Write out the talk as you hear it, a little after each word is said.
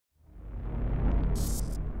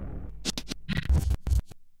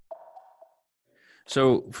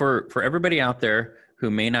So for everybody out there who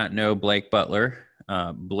may not know Blake Butler,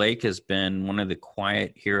 Blake has been one of the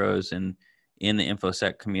quiet heroes in the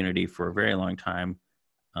InfoSec community for a very long time.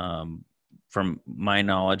 From my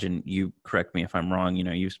knowledge, and you correct me if I'm wrong,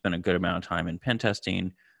 you've spent a good amount of time in pen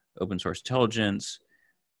testing, open source intelligence,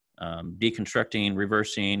 deconstructing,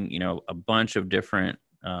 reversing, a bunch of different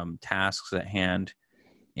tasks at hand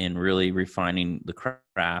in really refining the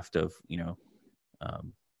craft of,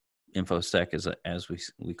 InfoSec as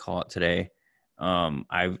we call it today.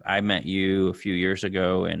 I met you a few years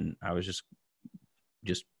ago, and I was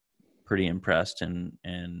just pretty impressed,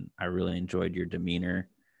 and I really enjoyed your demeanor,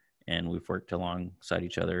 and we've worked alongside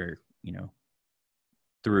each other,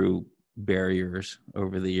 through barriers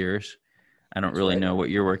over the years. I don't really know what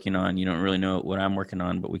you're working on. You don't really know what I'm working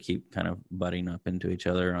on, but we keep kind of butting up into each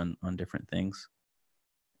other on different things.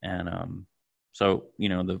 And so,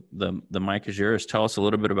 the mic is yours. Tell us a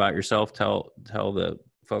little bit about yourself. Tell the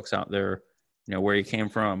folks out there, where you came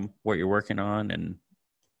from, what you're working on, and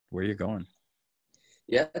where you're going.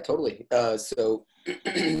 Yeah, totally. So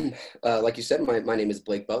like you said, my name is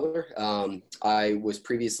Blake Butler. I was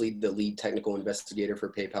previously the lead technical investigator for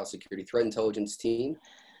PayPal Security Threat Intelligence team.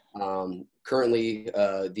 Currently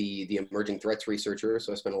the emerging threats researcher.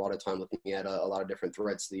 So I spend a lot of time looking at a lot of different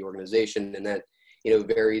threats to the organization, and that,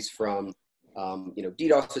 varies from,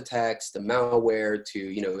 DDoS attacks to malware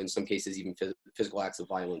to, in some cases, even physical acts of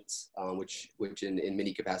violence, which in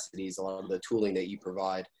many capacities, a lot of the tooling that you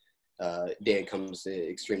provide data comes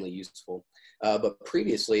extremely useful. But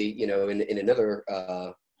previously, in another,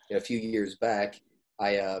 a few years back,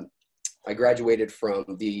 I graduated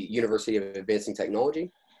from the University of Advancing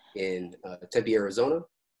Technology in Tempe, Arizona,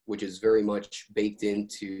 which is very much baked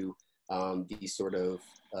into the sort of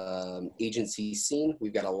agency scene.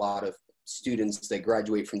 We've got a lot of students that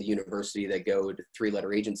graduate from the university that go to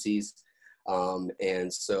 3-letter agencies.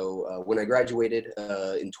 And so when I graduated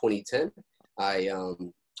in 2010, I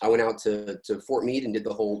went out to Fort Meade and did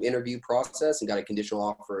the whole interview process and got a conditional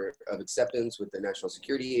offer of acceptance with the National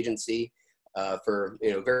Security Agency. For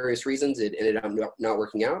various reasons, it ended up not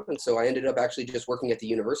working out, and so I ended up actually just working at the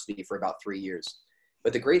university for about 3 years.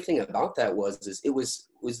 But the great thing about that was it was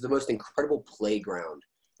the most incredible playground,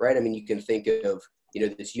 right? I mean, you can think of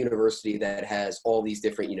this university that has all these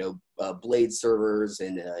different Blade servers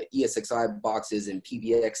and ESXi boxes and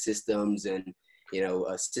PBX systems and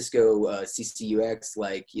Cisco CCUX,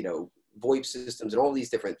 like VoIP systems and all these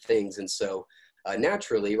different things, and so.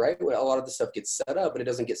 Naturally, right, a lot of the stuff gets set up, but it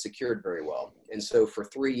doesn't get secured very well. And so for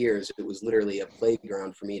 3 years, it was literally a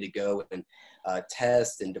playground for me to go and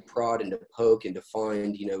test and to prod and to poke and to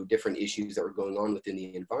find, different issues that were going on within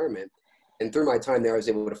the environment. And through my time there, I was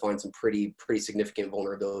able to find some pretty significant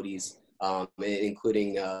vulnerabilities,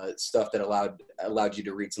 including stuff that allowed you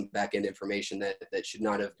to read some back-end information that should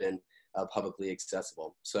not have been publicly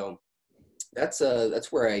accessible. So that's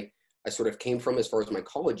where I sort of came from as far as my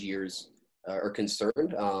college years are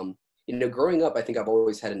concerned. Growing up, I think I've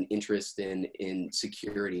always had an interest in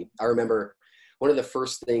security. I remember one of the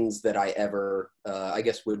first things that I ever, I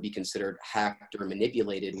guess, would be considered hacked or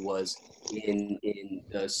manipulated was in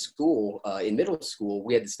school. In middle school,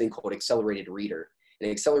 we had this thing called Accelerated Reader. And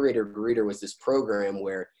Accelerated Reader was this program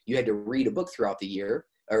where you had to read a book throughout the year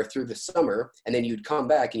or through the summer, and then you'd come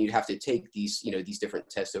back and you'd have to take these different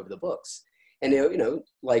tests over the books. And,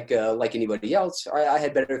 like anybody else, I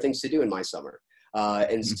had better things to do in my summer.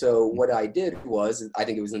 And so what I did was, I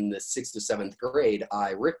think it was in the 6th to 7th grade,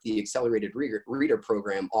 I ripped the Accelerated Reader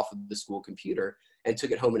program off of the school computer and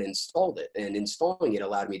took it home and installed it. And installing it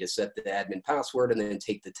allowed me to set the admin password and then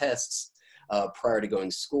take the tests prior to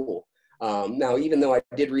going to school. Now, even though I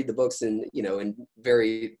did read the books in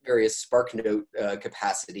various SparkNote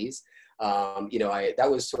capacities, that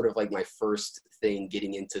was sort of like my first thing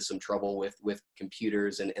getting into some trouble with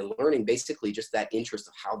computers and learning basically just that interest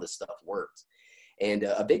of how this stuff worked. And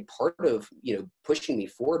a big part of, pushing me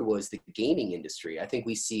forward was the gaming industry. I think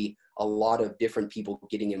we see a lot of different people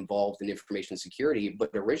getting involved in information security,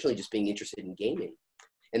 but originally just being interested in gaming.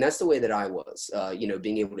 And that's the way that I was,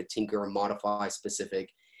 being able to tinker or modify specific,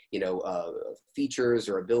 features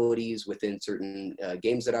or abilities within certain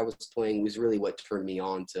games that I was playing was really what turned me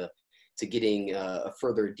on to getting a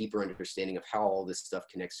further, deeper understanding of how all this stuff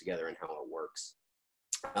connects together and how it works.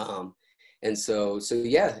 And so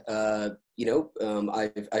yeah, I've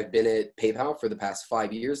been at PayPal for the past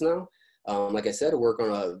 5 years now. Like I said, I work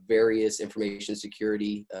on various information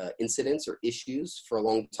security incidents or issues. For a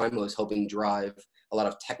long time, I was helping drive a lot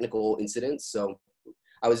of technical incidents. So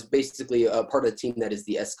I was basically a part of the team that is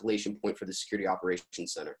the escalation point for the Security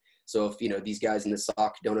Operations Center. So if, these guys in the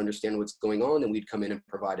SOC don't understand what's going on, then we'd come in and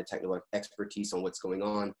provide a technical expertise on what's going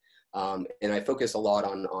on. And I focus a lot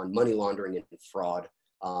on money laundering and fraud.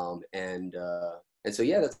 And so,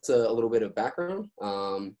 yeah, that's a little bit of background.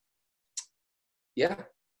 Yeah.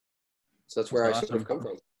 So that's where I sort of come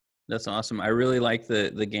from. That's awesome. I really like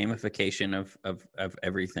the gamification of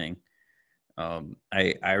everything.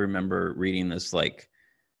 I remember reading this, like,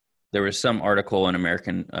 there was some article in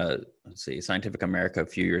American, Scientific America a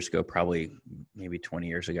few years ago, probably maybe 20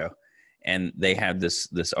 years ago. And they had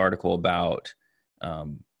this article about,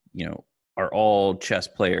 are all chess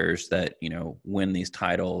players that, win these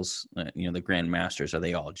titles, the grandmasters, are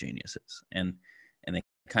they all geniuses? And they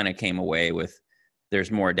kind of came away with, there's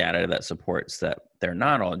more data that supports that they're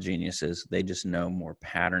not all geniuses. They just know more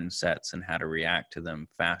pattern sets and how to react to them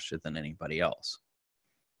faster than anybody else.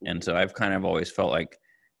 And so I've kind of always felt like,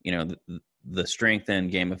 the strength in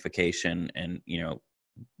gamification and,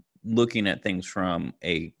 looking at things from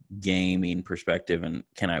a gaming perspective and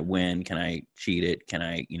can I win? Can I cheat it? Can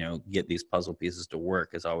I, get these puzzle pieces to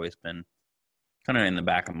work has always been kind of in the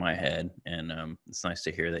back of my head. And it's nice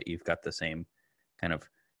to hear that you've got the same kind of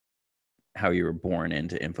how you were born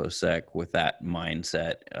into InfoSec with that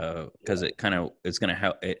mindset, because it's going to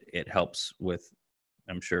help. It helps with,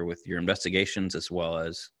 I'm sure, with your investigations as well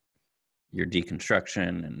as your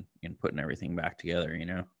deconstruction and putting everything back together,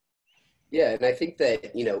 Yeah, and I think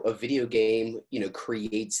that, a video game,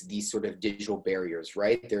 creates these sort of digital barriers,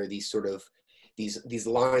 right? There are these sort of these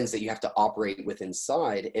lines that you have to operate with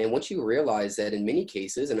inside. And once you realize that in many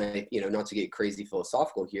cases, and I, not to get crazy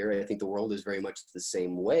philosophical here, I think the world is very much the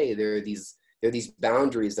same way. There are these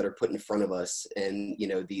boundaries that are put in front of us, and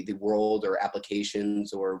the world or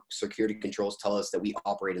applications or security controls tell us that we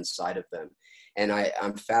operate inside of them. And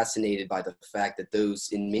I'm fascinated by the fact that those,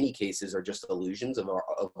 in many cases, are just illusions of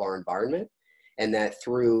our environment, and that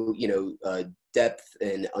through depth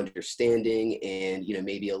and understanding and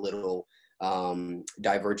maybe a little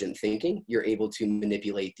divergent thinking, you're able to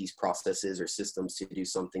manipulate these processes or systems to do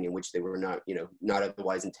something in which they were not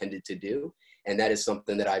otherwise intended to do. And that is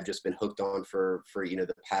something that I've just been hooked on for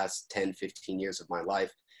the past 10, 15 years of my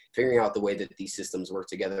life, figuring out the way that these systems work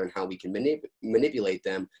together and how we can manipulate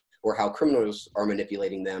them, or how criminals are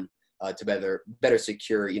manipulating them to better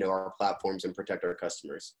secure, our platforms and protect our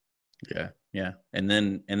customers. Yeah. And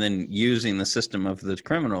then using the system of the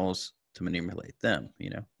criminals to manipulate them,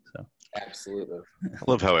 so. Absolutely. I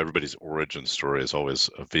love how everybody's origin story is always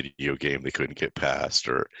a video game they couldn't get past,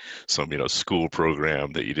 or some, school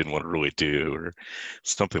program that you didn't want to really do, or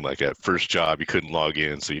something like that. First job, you couldn't log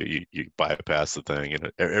in, so you bypass the thing.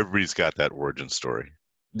 And everybody's got that origin story.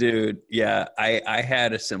 Dude, yeah, I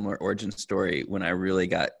had a similar origin story when I really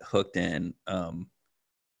got hooked in.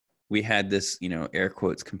 We had this, air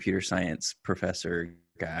quotes, computer science professor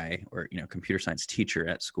guy, or, computer science teacher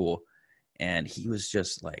at school. And he was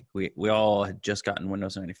just like, we all had just gotten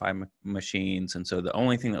Windows 95 machines. And so the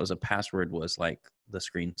only thing that was a password was like the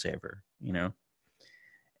screensaver,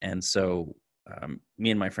 And so me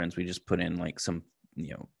and my friends, we just put in like some,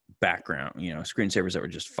 background, screensavers that were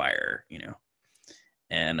just fire,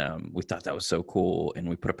 And we thought that was so cool. And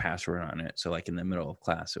we put a password on it. So like in the middle of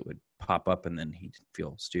class, it would pop up and then he'd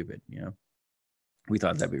feel stupid, We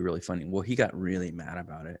thought that'd be really funny. Well, he got really mad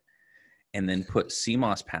about it, and then put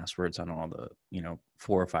CMOS passwords on all the,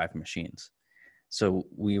 4 or 5 machines. So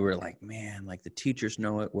we were like, man, like the teachers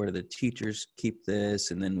know it. Where do the teachers keep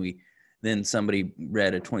this? And then somebody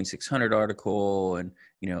read a 2600 article and,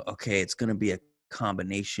 okay, it's going to be a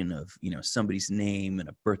combination of, somebody's name and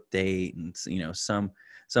a birth date and,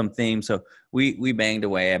 some theme. So we banged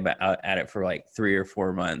away at it for like 3 or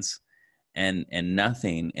 4 months and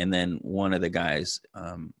nothing. And then one of the guys,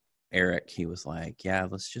 Eric, he was like, yeah,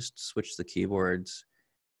 let's just switch the keyboards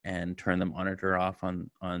and turn the monitor off on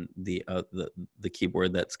the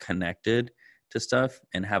keyboard that's connected to stuff,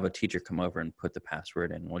 and have a teacher come over and put the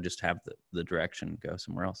password in. We'll just have the direction go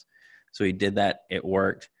somewhere else. So he did that. It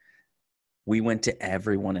worked. We went to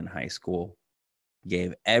everyone in high school,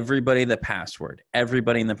 gave everybody the password.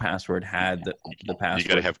 Everybody in the password had the password. You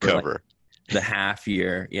got to have cover. Like the half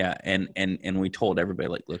year. Yeah. And we told everybody,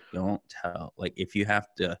 like, look, don't tell, like, if you have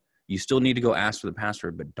to, you still need to go ask for the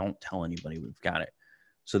password, but don't tell anybody we've got it.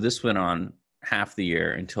 So this went on half the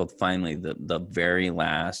year until finally the very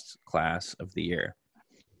last class of the year.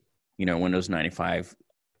 Windows 95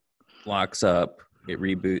 locks up, it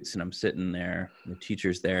reboots, and I'm sitting there, the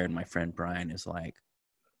teacher's there, and my friend Brian is like,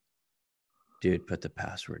 dude, put the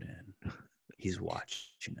password in. He's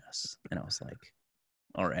watching us. And I was like,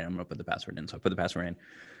 all right, I'm going to put the password in. So I put the password in.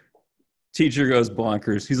 Teacher goes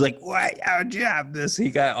bonkers. He's like, "Why? How'd you have this?" He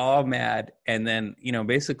got all mad, and then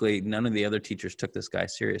basically none of the other teachers took this guy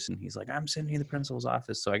serious. And he's like, "I'm sending you to the principal's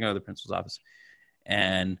office." So I go to the principal's office,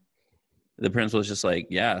 and the principal's just like,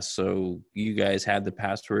 "Yeah, so you guys had the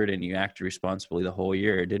password and you acted responsibly the whole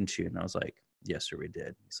year, didn't you?" And I was like, "Yes, sir, we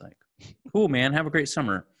did." He's like, "Cool, man. Have a great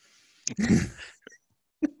summer."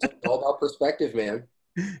 It's all about perspective, man.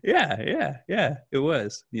 Yeah. It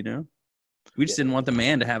was, we just didn't want the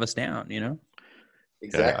man to have us down,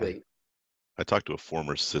 Exactly. Yeah, I talked to a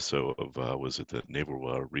former CISO of was at the Naval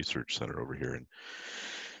Research Center over here in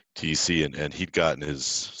TC, and he'd gotten his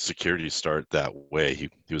security start that way. He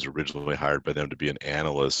was originally hired by them to be an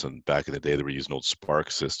analyst, and back in the day they were using old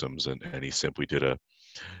Spark systems, and he simply did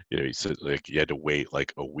he said like you had to wait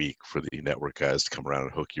like a week for the network guys to come around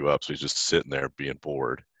and hook you up. So he's just sitting there being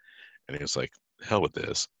bored, and he was like, hell with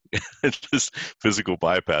this. Just physical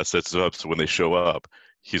bypass sets it up so when they show up,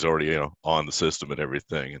 he's already on the system and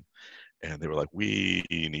everything. And they were like, we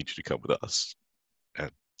need you to come with us.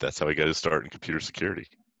 And that's how he got his start in computer security.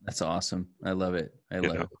 That's awesome. I love it. I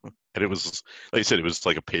love it. And it was, like you said, it was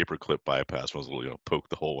like a paperclip bypass. It was a little, poke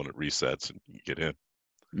the hole and it resets and you get in.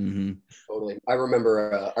 Mm-hmm. Totally. I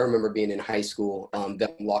remember being in high school, them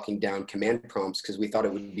locking down command prompts because we thought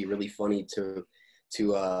it would be really funny to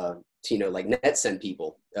like net send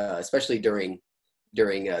people, especially during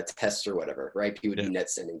tests or whatever, right? People would be net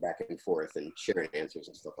sending back and forth and sharing answers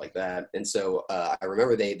and stuff like that. And so I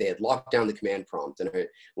remember they had locked down the command prompt, and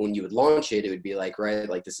when you would launch it, it would be like, right,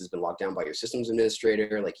 like this has been locked down by your systems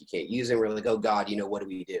administrator, like you can't use it. We're like, oh God, what do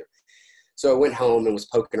we do? So I went home and was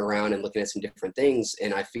poking around and looking at some different things,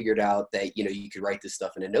 and I figured out that you could write this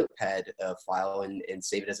stuff in a notepad file and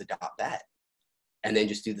save it as a .bat, and then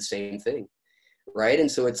just do the same thing. Right.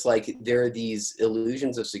 And so it's like there are these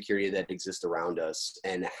illusions of security that exist around us,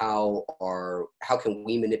 and how can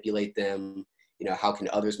we manipulate them? How can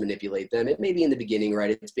others manipulate them? It may be in the beginning,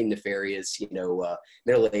 right? It's being nefarious,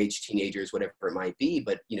 middle-aged teenagers, whatever it might be.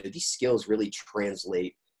 But, these skills really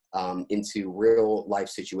translate into real life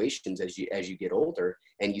situations as you get older,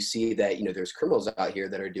 and you see that, there's criminals out here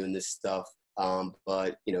that are doing this stuff.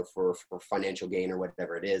 But for financial gain or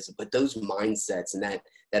whatever it is. But those mindsets and that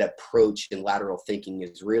approach and lateral thinking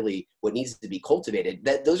is really what needs to be cultivated.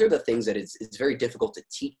 Those are the things that it's very difficult to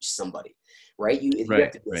teach somebody, right? You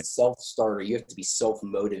have to be a self-starter. You have to be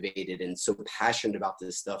self-motivated and so passionate about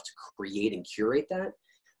this stuff to create and curate that.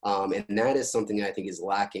 And that is something that I think is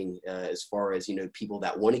lacking as far as, people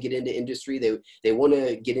that want to get into industry. They want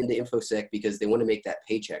to get into InfoSec because they want to make that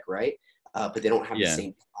paycheck, right? But they don't have the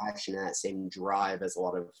same passion, that same drive as a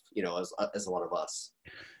lot of, as a lot of us.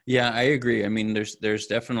 Yeah, I agree. I mean, there's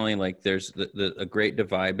definitely there's a great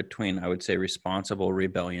divide between, I would say, responsible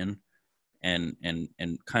rebellion and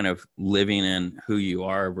kind of living in who you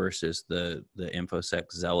are versus the InfoSec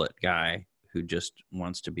zealot guy who just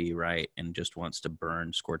wants to be right and just wants to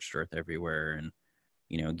burn scorched earth everywhere and,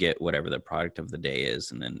 get whatever the product of the day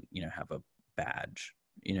is and then, have a badge,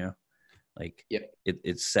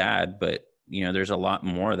 It's sad, but there's a lot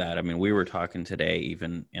more of that. I mean, we were talking today,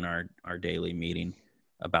 even in our daily meeting,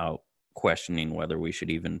 about questioning whether we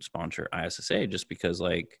should even sponsor ISSA, just because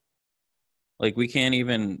like we can't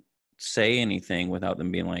even say anything without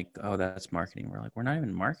them being like, oh, that's marketing. We're like, we're not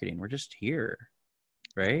even marketing. We're just here.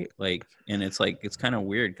 Right. And it's kind of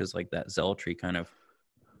weird because that zealotry kind of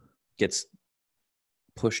gets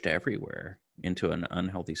pushed everywhere into an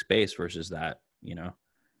unhealthy space versus that,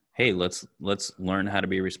 hey, let's learn how to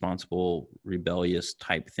be responsible, rebellious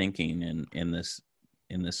type thinking in this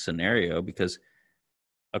scenario, because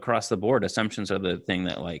across the board, assumptions are the thing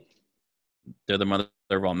that they're the mother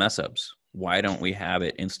of all mess ups. Why don't we have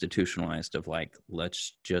it institutionalized of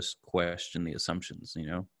let's just question the assumptions,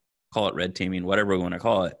 call it red teaming, whatever we want to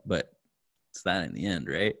call it, but it's that in the end,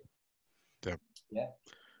 right? Yeah.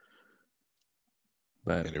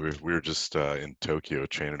 But we were just in Tokyo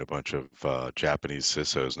training a bunch of Japanese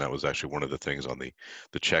CISOs, and that was actually one of the things on the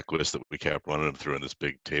checklist that we kept running them through in this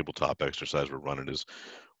big tabletop exercise we're running is,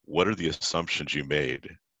 what are the assumptions you made?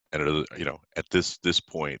 And at this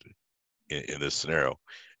point in this scenario,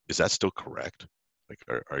 is that still correct?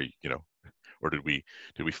 Are or did we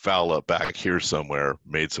foul up back here somewhere,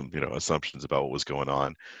 made some assumptions about what was going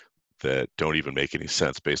on that don't even make any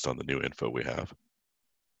sense based on the new info we have?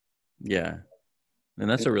 Yeah. And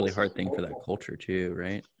that's a really hard thing for that culture too,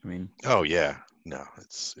 right? I mean, oh yeah, no,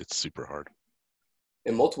 it's super hard.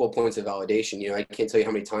 And multiple points of validation. I can't tell you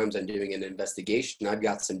how many times I'm doing an investigation. I've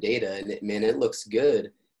got some data, and it looks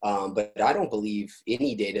good, but I don't believe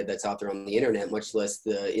any data that's out there on the internet, much less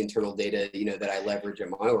the internal data that I leverage at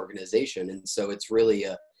my organization. And so it's really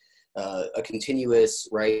a continuous,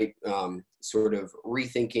 right, sort of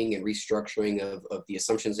rethinking and restructuring of the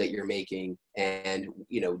assumptions that you're making. And,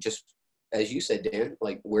 just as you said, Dan,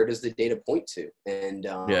 like, where does the data point to? And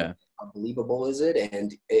how believable is it?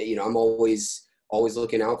 And, I'm always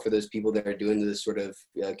looking out for those people that are doing this sort of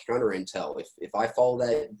counter intel. If I follow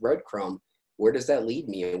that breadcrumb, where does that lead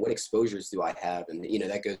me, and what exposures do I have? And,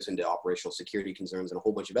 that goes into operational security concerns and a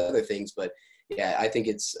whole bunch of other things. But yeah, I think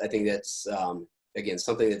that's, again,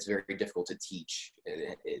 something that's very difficult to teach.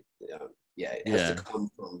 And it has to come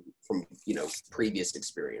from, previous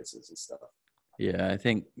experiences and stuff. Yeah, I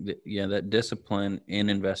think that discipline in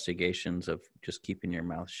investigations of just keeping your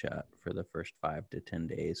mouth shut for the first 5 to 10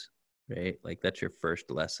 days, right? Like, that's your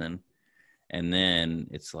first lesson. And then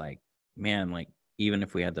it's like, man, like, even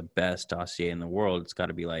if we had the best dossier in the world, it's got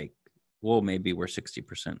to be like, well, maybe we're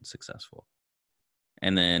 60% successful.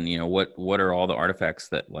 And then, what are all the artifacts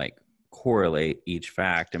that like correlate each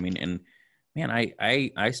fact? I mean, and man,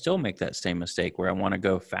 I still make that same mistake where I want to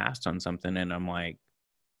go fast on something and I'm like,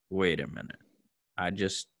 wait a minute. I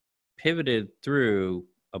just pivoted through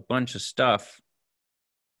a bunch of stuff.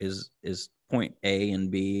 Is point A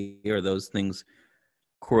and B, are those things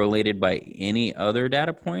correlated by any other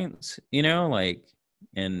data points? Like,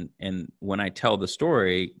 and when I tell the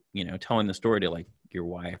story, telling the story to like your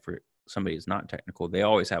wife or somebody who's not technical, they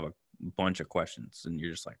always have a bunch of questions, and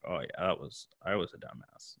you're just like, oh yeah, I was a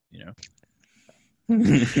dumbass.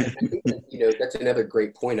 That's another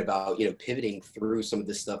great point about, pivoting through some of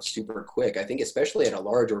this stuff super quick. I think especially at a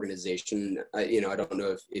large organization, I don't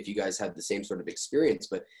know if you guys have the same sort of experience,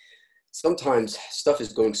 but sometimes stuff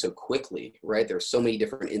is going so quickly, right? There's so many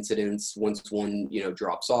different incidents. Once one,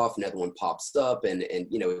 drops off, another one pops up, and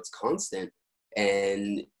it's constant.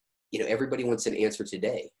 And, everybody wants an answer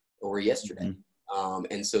today or yesterday. Mm-hmm.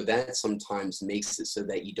 And so that sometimes makes it so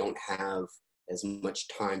that you don't have as much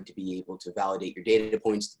time to be able to validate your data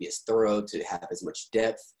points, to be as thorough, to have as much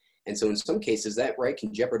depth. And so in some cases that, right,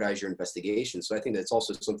 can jeopardize your investigation. So I think that's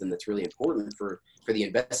also something that's really important for the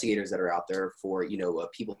investigators that are out there, for,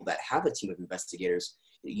 people that have a team of investigators.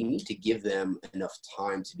 You need to give them enough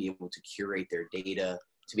time to be able to curate their data,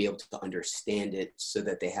 to be able to understand it, so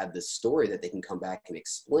that they have this story that they can come back and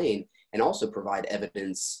explain, and also provide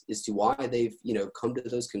evidence as to why they've, come to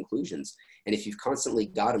those conclusions. And if you've constantly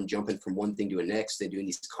got them jumping from one thing to the next, they're doing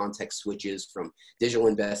these context switches from digital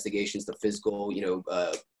investigations to physical,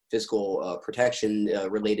 physical protection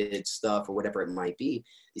related stuff, or whatever it might be,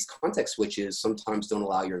 these context switches sometimes don't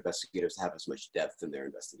allow your investigators to have as much depth in their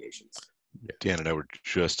investigations. Dan and I were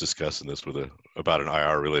just discussing this about an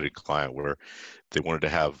IR related client where they wanted to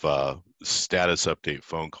have status update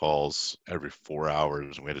phone calls every 4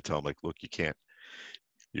 hours. And we had to tell them, like, look,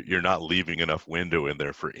 you're not leaving enough window in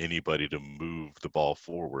there for anybody to move the ball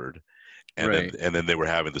forward. And right. then they were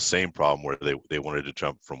having the same problem where they wanted to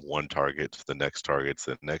jump from one target to the next target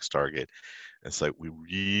to the next target. And it's like, we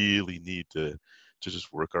really need to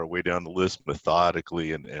just work our way down the list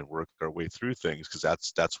methodically and work our way through things, because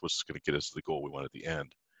that's what's going to get us to the goal we want at the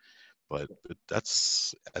end. But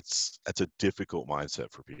that's a difficult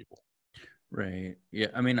mindset for people. Right. Yeah.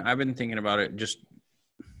 I mean, I've been thinking about it just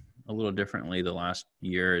a little differently the last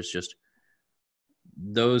year. Is just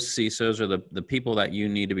those CISOs are the people that you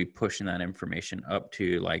need to be pushing that information up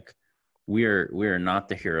to. Like, we are not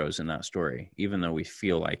the heroes in that story, even though we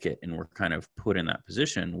feel like it, and we're kind of put in that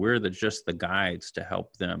position. We're just the guides to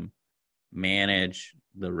help them manage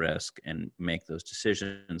the risk and make those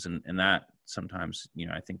decisions. And that sometimes,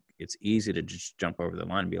 I think it's easy to just jump over the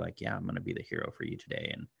line and be like, yeah, I'm going to be the hero for you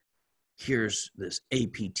today. And here's this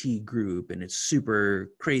APT group, and it's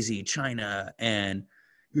super crazy China, and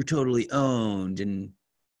you're totally owned. And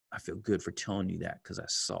I feel good for telling you that because I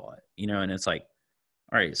saw it, and it's like,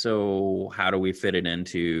 all right, so how do we fit it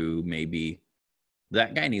into, maybe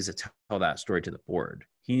that guy needs to tell that story to the board.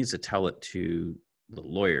 He needs to tell it to the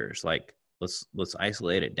lawyers. Like, let's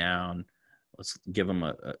isolate it down. Let's give them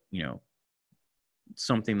a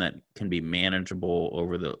something that can be manageable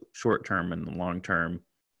over the short term and the long term.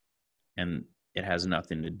 And it has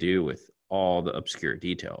nothing to do with all the obscure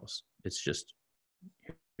details. It's just,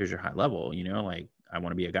 here's your high level, like, I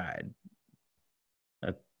want to be a guide.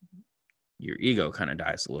 Your ego kind of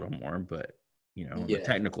dies a little more, but on the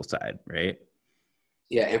technical side, right?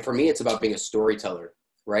 Yeah. And for me, it's about being a storyteller,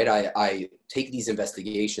 right? I take these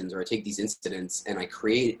investigations, or I take these incidents, and I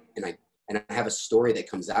create, and I have a story that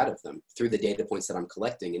comes out of them through the data points that I'm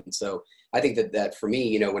collecting. And so I think that for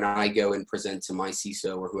me, when I go and present to my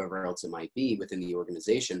CISO or whoever else it might be within the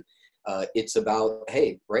organization, it's about,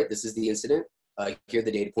 hey, right, this is the incident. here are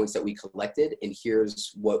the data points that we collected, and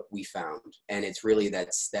here's what we found. And it's really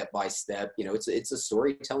that step by step, it's a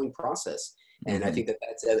storytelling process. And I think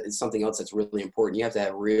that's something else that's really important. You have to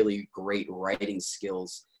have really great writing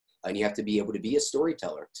skills, and you have to be able to be a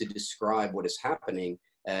storyteller to describe what is happening,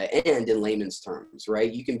 and in layman's terms,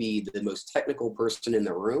 right? You can be the most technical person in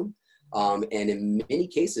the room, and in many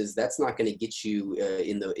cases, that's not going to get you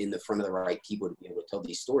in the front of the right people to be able to tell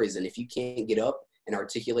these stories. And if you can't get up and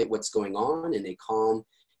articulate what's going on in a calm,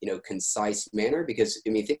 concise manner, because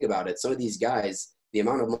I mean, think about it. Some of these guys, the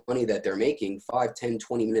amount of money that they're making, 5, 10,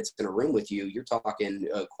 20 minutes in a room with you, you're talking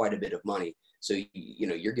quite a bit of money. So,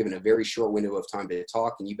 you're given a very short window of time to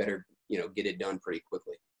talk, and you better, get it done pretty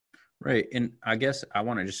quickly. Right. And I guess I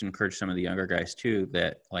want to just encourage some of the younger guys too,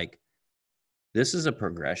 that like, this is a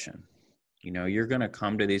progression. You're going to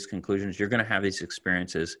come to these conclusions. You're going to have these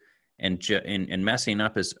experiences, and messing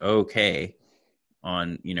up is okay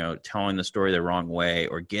on, telling the story the wrong way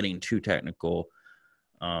or getting too technical.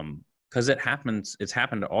 Because it happens. It's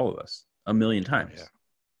happened to all of us a million times,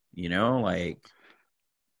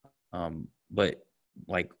 but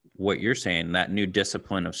like what you're saying, that new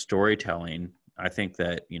discipline of storytelling, I think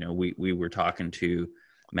that, we were talking to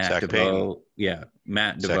Matt DeVoe. Yeah.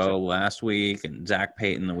 Matt DeVoe last week, and Zach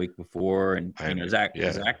Payton the week before. And, Zach,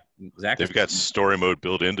 they've got story mode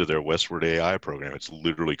built into their Westward AI program. It's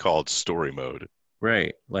literally called story mode.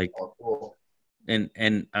 Right. Like, and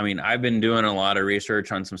I mean, I've been doing a lot of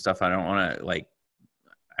research on some stuff. I don't want to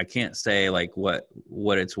I can't say like what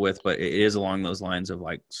it's with, but it is along those lines of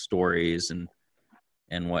like stories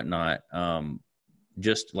and whatnot.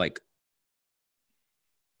 Just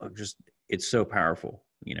it's so powerful,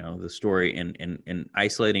 the story and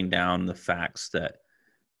isolating down the facts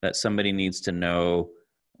that somebody needs to know,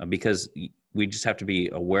 because we just have to be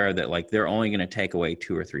aware that like they're only going to take away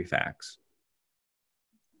 2 or 3 facts.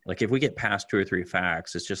 Like if we get past 2 or 3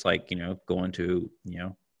 facts, it's just like, going to,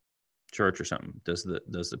 church or something. Does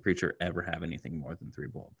the preacher ever have anything more than 3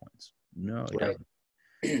 bullet points? No, he doesn't.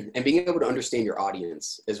 And being able to understand your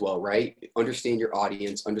audience as well, right? Understand your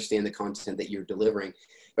audience, understand the content that you're delivering.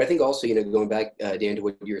 But I think also, going back, Dan, to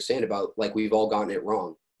what you were saying about like, we've all gotten it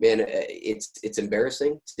wrong. Man, it's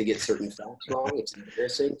embarrassing to get certain facts wrong. It's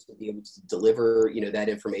embarrassing to be able to deliver, that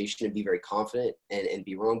information and be very confident and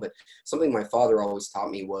be wrong. But something my father always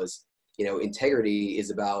taught me was, integrity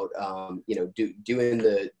is about, doing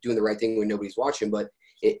the right thing when nobody's watching. But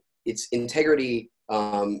it's integrity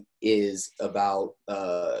is about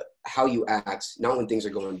how you act, not when things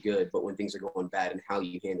are going good, but when things are going bad, and how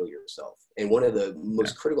you handle yourself. And one of the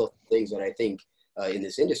most critical things that I think in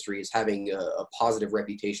this industry is having a positive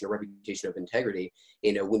reputation, a reputation of integrity.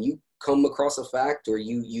 When you come across a fact, or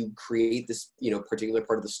you create this, particular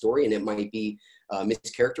part of the story, and it might be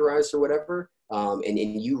mischaracterized or whatever, and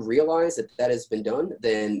you realize that has been done,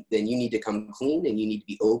 then you need to come clean, and you need to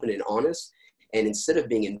be open and honest. And instead of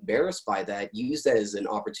being embarrassed by that, use that as an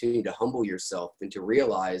opportunity to humble yourself and to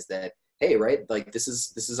realize that, hey, right, like this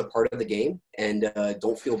is a part of the game, and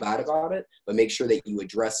don't feel bad about it, but make sure that you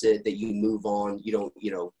address it, that you move on. You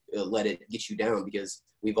don't, let it get you down, because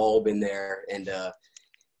we've all been there, and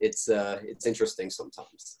it's interesting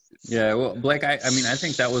sometimes. Yeah, well, Blake, I mean, I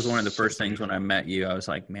think that was one of the first things when I met you. I was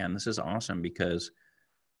like, man, this is awesome, because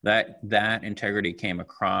that integrity came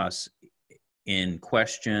across in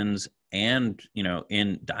questions and,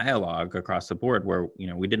 in dialogue across the board, where,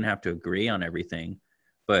 we didn't have to agree on everything,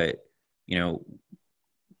 but,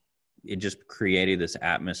 it just created this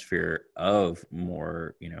atmosphere of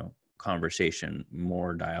more, conversation,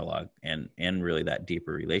 more dialogue, and really that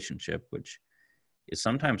deeper relationship, which is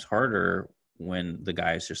sometimes harder when the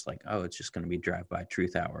guy is just like, oh, it's just going to be drive-by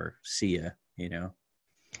truth hour. See ya,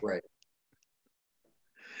 Right.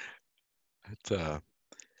 I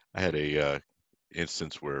had a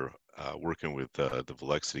instance where working with the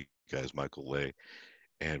Velexity guys, Michael Lay,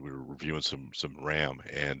 and we were reviewing some RAM,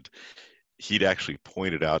 and he'd actually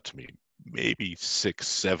pointed out to me maybe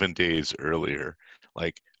 6-7 days earlier,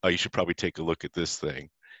 like, oh, you should probably take a look at this thing.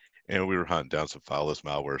 And we were hunting down some fileless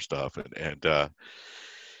malware stuff, and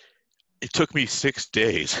it took me 6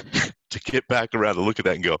 days to get back around to look at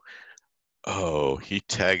that and go, oh, he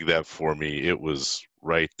tagged that for me. It was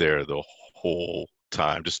right there the whole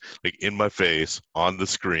time, just like in my face on the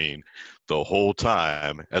screen the whole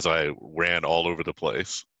time as I ran all over the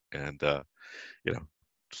place, and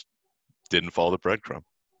just didn't follow the breadcrumb.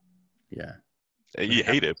 Yeah, you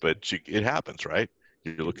hate it, but it happens, right?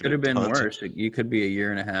 You're looking. It could have been worse. You could be 1.5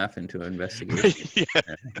 years into an investigation. Yeah.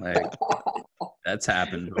 Like, that's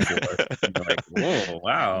happened before. You're like, whoa,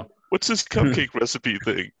 wow. What's this cupcake recipe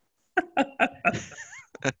thing?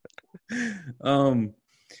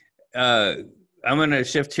 I'm going to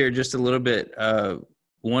shift here just a little bit.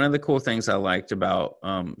 One of the cool things I liked about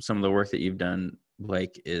some of the work that you've done,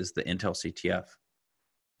 Blake, is the Intel CTF.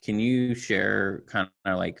 Can you share kind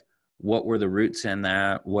of like what were the roots in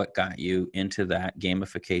that? What got you into that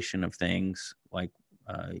gamification of things, like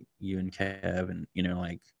you and Kev, and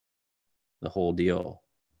like the whole deal?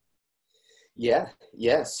 Yeah.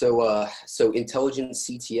 So Intelligent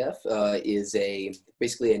CTF is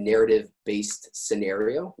basically a narrative-based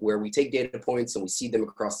scenario where we take data points and we seed them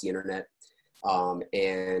across the internet.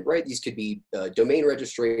 And right, these could be domain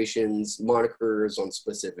registrations, monikers on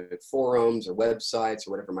specific forums or websites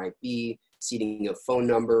or whatever it might be, seeding of phone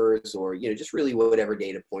numbers, or just really whatever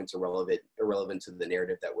data points are relevant to the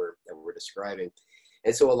narrative that we're describing.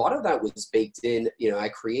 And so a lot of that was baked in. I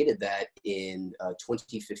created that in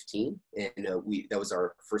 2015, and that was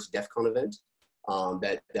our first DEF CON event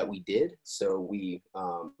that we did. So we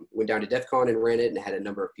went down to DEF CON and ran it and had a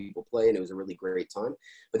number of people play, and it was a really great time.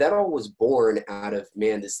 But that all was born out of,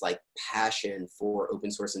 this like passion for open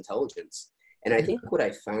source intelligence. And I think what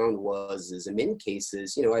I found is in many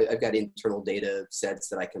cases, I've got internal data sets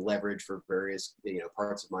that I can leverage for various,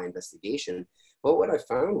 parts of my investigation. But what I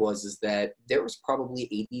found is that there was probably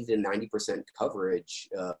 80 to 90% coverage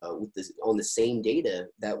on the same data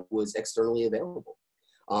that was externally available.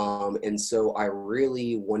 And so I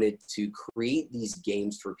really wanted to create these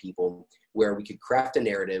games for people where we could craft a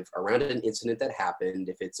narrative around an incident that happened.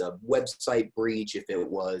 If it's a website breach, if it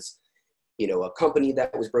was, a company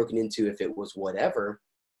that was broken into, if it was whatever,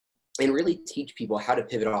 and really teach people how to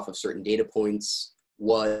pivot off of certain data points,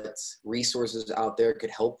 what resources out there could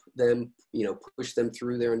help them, push them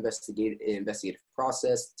through their investigative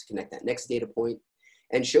process to connect that next data point,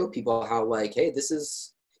 and show people how, like, hey, this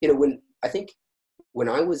is, when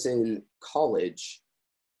I was in college,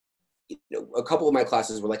 a couple of my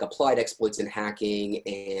classes were like applied exploits in hacking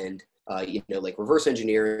and, like reverse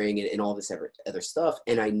engineering and all this other stuff.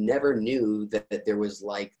 And I never knew that there was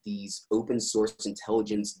like these open source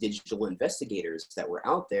intelligence digital investigators that were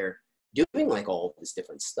out there doing like all this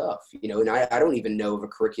different stuff, and I don't even know of a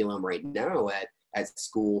curriculum right now at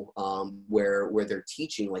school where they're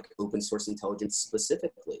teaching like open source intelligence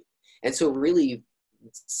specifically. And so really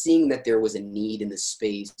seeing that there was a need in the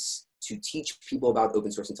space to teach people about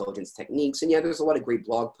open source intelligence techniques. And yeah, there's a lot of great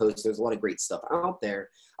blog posts. There's a lot of great stuff out there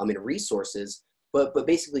in resources, but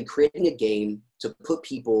basically creating a game to put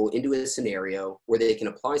people into a scenario where they can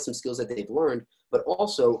apply some skills that they've learned, but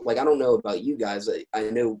also, like, I don't know about you guys. I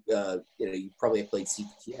know, you probably have played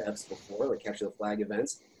CTFs before, like capture the flag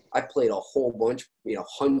events. I've played a whole bunch,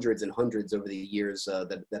 hundreds and hundreds over the years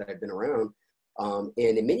that I've been around. And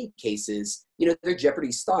in many cases, they're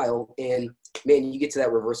Jeopardy style, and man, you get to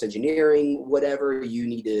that reverse engineering, whatever, you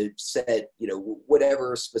need to set,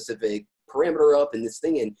 whatever specific parameter up in this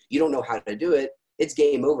thing, and you don't know how to do it, it's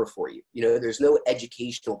game over for you. There's no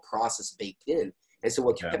educational process baked in. And so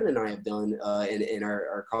what Kevin and I have done, and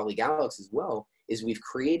our colleague Alex as well, is we've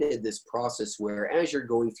created this process where as you're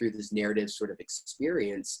going through this narrative sort of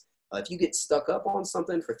experience, if you get stuck up on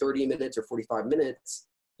something for 30 minutes or 45 minutes,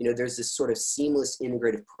 there's this sort of seamless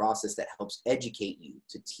integrative process that helps educate you,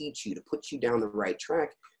 to teach you, to put you down the right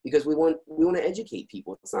track, because we want to educate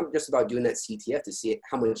people. It's not just about doing that CTF to see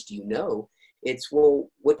how much do you know. It's, well,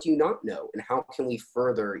 what do you not know? And how can we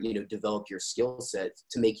further, develop your skill set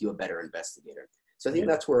to make you a better investigator? So I think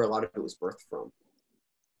that's where a lot of it was birthed from.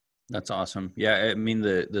 That's awesome. Yeah, I mean,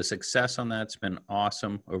 the success on that's been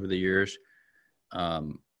awesome over the years.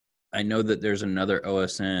 I know that there's another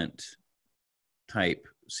OSINT type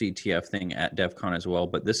CTF thing at DEF CON as well,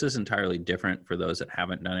 but this is entirely different for those that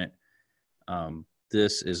haven't done it.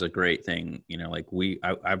 This is a great thing. Like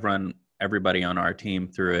I've run everybody on our team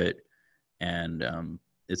through it, and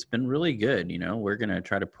it's been really good. We're going to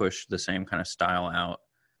try to push the same kind of style out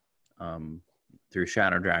through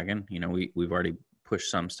Shadow Dragon. We've already pushed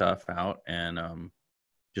some stuff out, and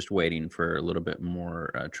just waiting for a little bit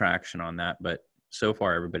more traction on that. But so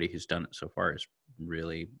far, everybody who's done it so far has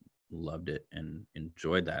really loved it and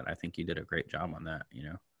enjoyed that. I think you did a great job on that,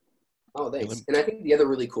 Oh, thanks. And I think the other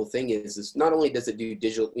really cool thing is not only does it do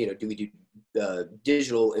digital, do we do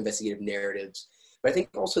digital investigative narratives, but I think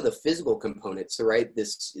also the physical components. So, right,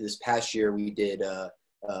 this past year we did an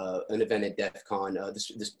event at DEF CON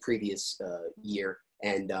this previous year,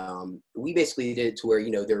 and we basically did it to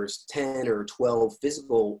where there was 10 or 12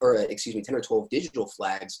 digital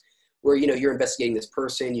flags, where you're investigating this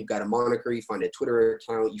person, you've got a moniker, you find a Twitter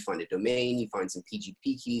account, you find a domain, you find some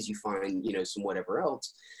PGP keys, you find some whatever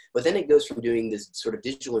else. But then it goes from doing this sort of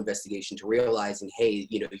digital investigation to realizing, hey,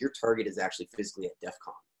 your target is actually physically at DEF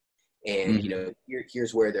CON. And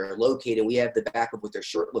here's where they're located. We have the back of what their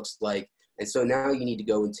shirt looks like. And so now you need to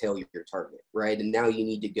go and tell your target, right? And now you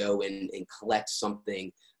need to go and collect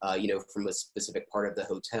something, from a specific part of the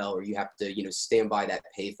hotel, or you have to, stand by that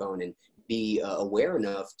payphone and be aware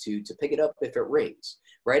enough to pick it up if it rings,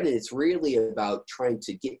 right? And it's really about trying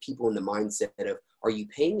to get people in the mindset of, are you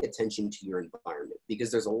paying attention to your environment?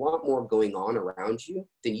 Because there's a lot more going on around you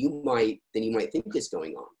than you might think is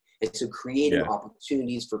going on. And so creating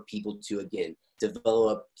opportunities for people to, again,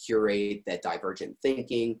 develop, curate that divergent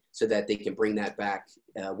thinking so that they can bring that back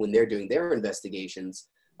when they're doing their investigations.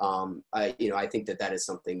 I think that is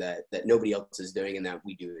something that nobody else is doing, and that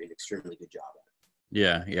we do an extremely good job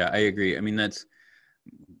at. Yeah, I agree. I mean,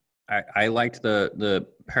 I liked the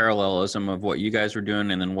parallelism of what you guys were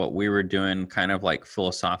doing and then what we were doing, kind of like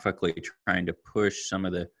philosophically trying to push some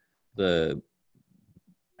of the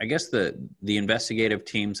I guess the investigative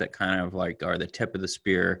teams that kind of like are the tip of the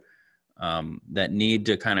spear, that need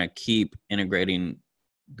to kind of keep integrating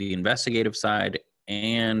the investigative side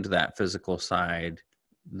and that physical side,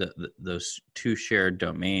 those two shared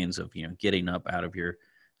domains of, getting up out of your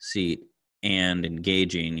seat and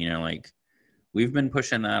engaging, like we've been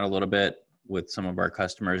pushing that a little bit with some of our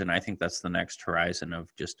customers. And I think that's the next horizon of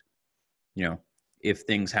just, if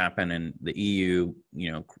things happen and the EU,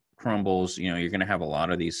 crumbles, you're going to have a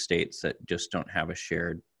lot of these states that just don't have a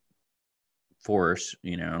shared force,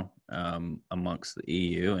 amongst the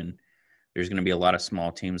EU. And there's going to be a lot of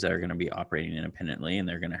small teams that are going to be operating independently, and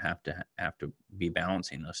they're going to have to be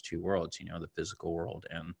balancing those two worlds, the physical world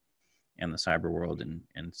and the cyber world,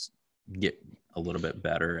 and get a little bit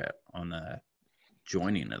better on the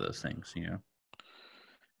joining of those things,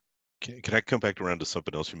 Can I come back around to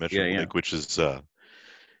something else you mentioned, Blake, which is,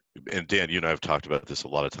 and Dan, you and I have talked about this a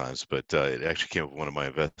lot of times, but it actually came up with one of my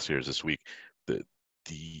investigators this week,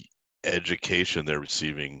 the education they're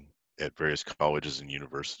receiving at various colleges and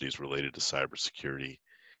universities related to cybersecurity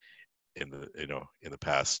in the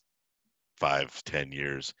past 5-10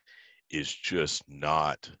 years is just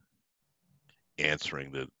not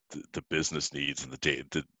answering the business needs and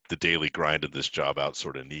the daily grind of this job out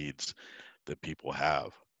sort of needs that people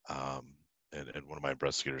have. And one of my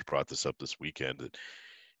investigators brought this up this weekend, that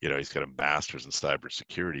he's got a master's in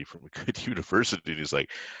cybersecurity from a good university, and he's like,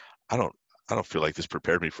 I don't feel like this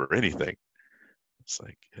prepared me for anything. It's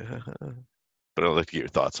like, but I'd like to get your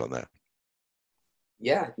thoughts on that.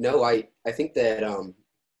 Yeah, no, I think that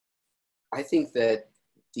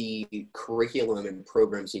the curriculum and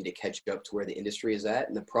programs need to catch up to where the industry is at.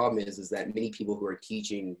 And the problem is that many people who are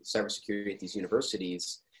teaching cybersecurity at these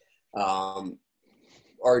universities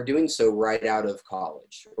are doing so right out of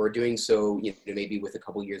college, or doing so, maybe with a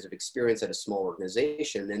couple years of experience at a small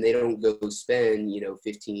organization, and they don't go spend,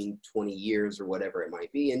 15, 20 years or whatever it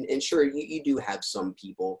might be. And sure, you do have some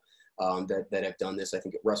people that have done this. I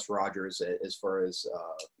think Russ Rogers, as far as,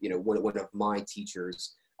 one of my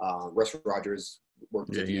teachers, Russ Rogers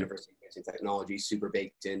worked at the University of Michigan Technology, super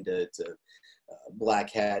baked into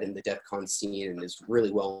Black Hat and the DEF CON scene, and is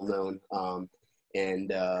really well known.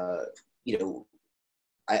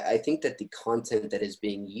 I think that the content that is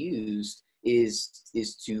being used is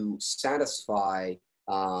to satisfy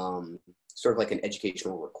sort of like an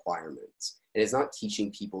educational requirement. And it's not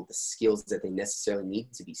teaching people the skills that they necessarily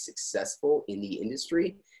need to be successful in the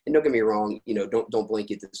industry. And don't get me wrong, don't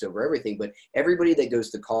blanket this over everything, but everybody that goes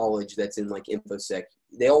to college that's in like InfoSec,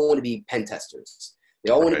 they all want to be pen testers.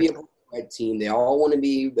 They all want to be a red team. They all want to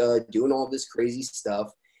be doing all this crazy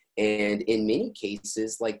stuff. And in many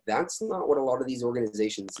cases, like, that's not what a lot of these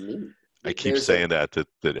organizations need. I keep saying that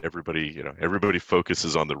everybody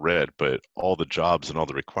focuses on the red, but all the jobs and all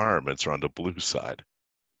the requirements are on the blue side.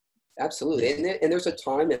 Absolutely. And there's a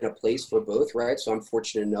time and a place for both, right? So I'm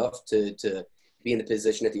fortunate enough to be in the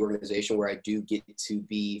position at the organization where I do get to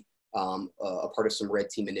be a part of some red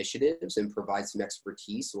team initiatives and provide some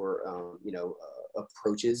expertise or,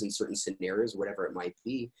 approaches in certain scenarios, whatever it might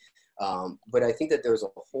be. But I think that there's a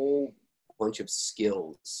whole bunch of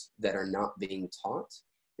skills that are not being taught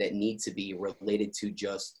that need to be related to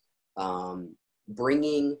just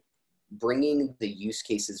bringing the use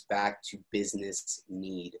cases back to business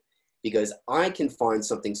need. Because I can find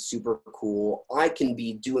something super cool. I can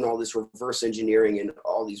be doing all this reverse engineering and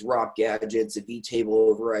all these ROC gadgets and vTable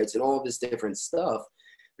overrides and all this different stuff.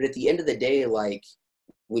 But at the end of the day, like,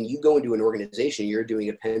 when you go into an organization, you're doing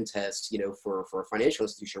a pen test, for a financial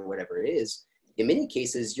institution or whatever it is, in many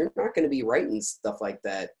cases, you're not going to be writing stuff like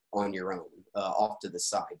that on your own, off to the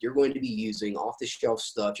side. You're going to be using off-the-shelf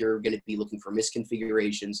stuff. You're going to be looking for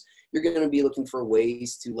misconfigurations. You're going to be looking for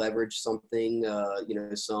ways to leverage something,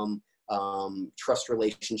 some trust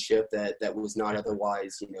relationship that was not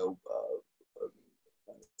otherwise,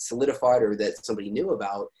 solidified, or that somebody knew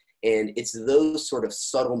about. And it's those sort of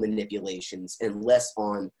subtle manipulations and less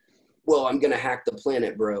on, well, I'm going to hack the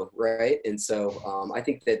planet, bro. Right. And so I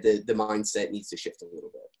think that the mindset needs to shift a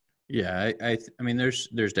little bit. Yeah. I mean, there's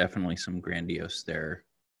definitely some grandiose there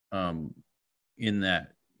in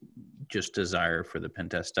that just desire for the pen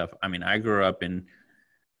test stuff. I mean, I grew up in,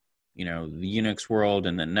 the Unix world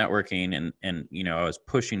and then networking and, I was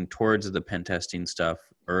pushing towards the pen testing stuff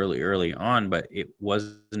early on, but it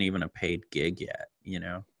wasn't even a paid gig yet,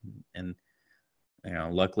 and,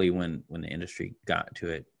 luckily when the industry got to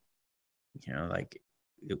it,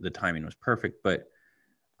 the timing was perfect, but,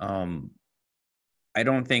 I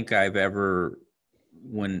don't think I've ever,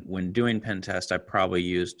 when doing pen test, I probably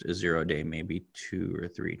used a 0-day maybe 2 or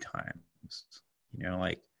 3 times,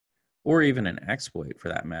 or even an exploit for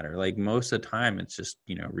that matter. Like most of the time it's just,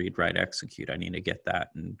 read, write, execute. I need to get that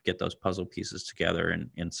and get those puzzle pieces together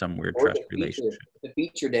in some weird Or trust relationship. The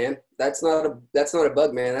feature, Dan. That's not a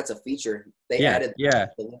bug, man. That's a feature. They added. Yeah.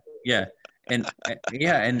 And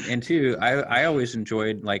two, I always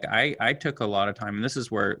enjoyed, like, I took a lot of time, and this is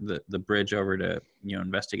where the bridge over to,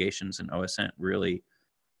 investigations and OSINT really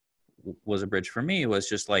was a bridge for me, was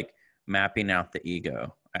just like mapping out the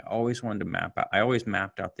ego. I always wanted to I always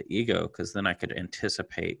mapped out the ego, because then I could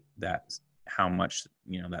anticipate that how much,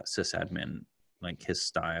 that sysadmin, like his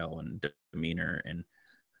style and demeanor and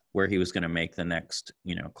where he was going to make the next,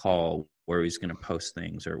 call, where he's going to post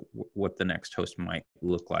things, or what the next host might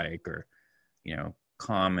look like, or,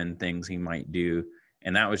 common things he might do.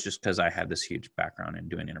 And that was just because I had this huge background in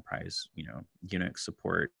doing enterprise, Unix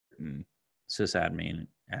support and sysadmin,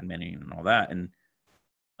 adminning and all that. And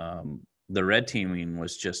the red teaming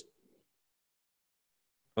was just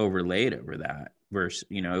overlaid over that versus,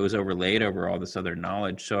 it was overlaid over all this other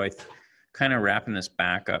knowledge. So I kind of wrapping this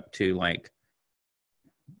back up to like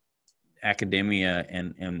academia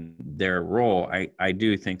and their role. I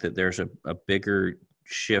do think that there's a bigger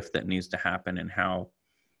shift that needs to happen in how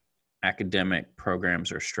academic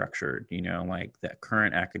programs are structured, like that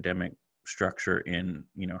current academic structure in,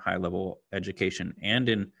 high level education and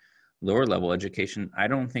in lower level education. I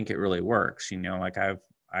don't think it really works. Like I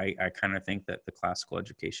kind of think that the classical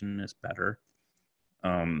education is better.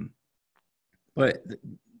 But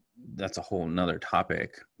that's a whole nother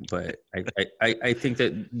topic. But I think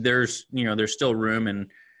that there's still room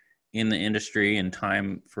in the industry and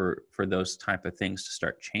time for those type of things to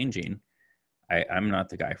start changing. I'm not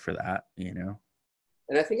the guy for that,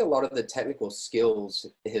 And I think a lot of the technical skills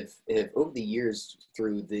have over the years,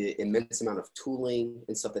 through the immense amount of tooling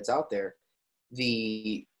and stuff that's out there,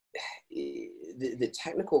 the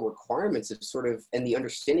technical requirements have sort of, and the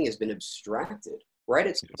understanding has been abstracted, right?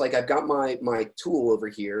 It's like I've got my tool over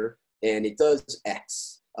here and it does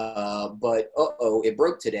X, but it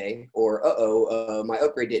broke today, or my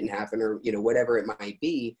upgrade didn't happen, or whatever it might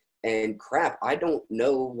be. And crap, I don't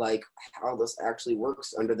know like how this actually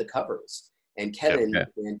works under the covers. And Kevin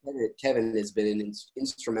has been an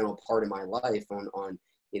instrumental part of my life on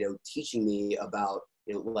teaching me about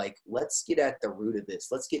like, let's get at the root of this.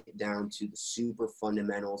 Let's get down to the super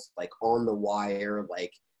fundamentals, like on the wire,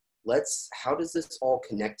 like how does this all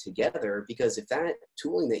connect together? Because if that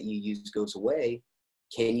tooling that you use goes away,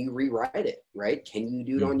 can you rewrite it, right? Can you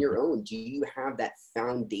do it on your own? Do you have that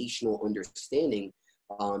foundational understanding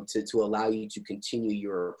to allow you to continue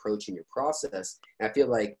your approach and your process? And I feel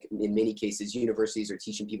like in many cases, universities are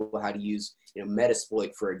teaching people how to use,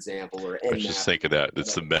 Metasploit, for example, or Nmap. I was just thinking that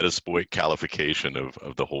it's the Metasploit calification of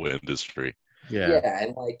the whole industry. Yeah,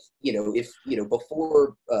 and like if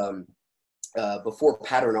before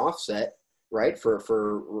pattern offset, right, for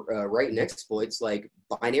writing exploits, like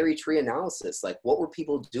binary tree analysis, like what were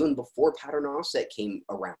people doing before pattern offset came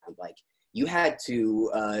around? Like you had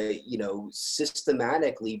to,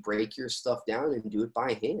 systematically break your stuff down and do it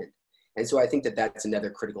by hand. And so I think that that's another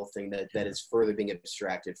critical thing that is further being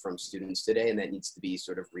abstracted from students today, and that needs to be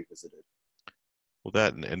sort of revisited. Well,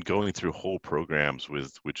 that and going through whole programs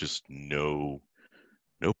with just no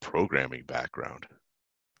programming background.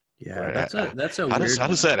 Yeah, right? that's a how weird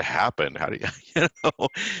does that happen? How do you,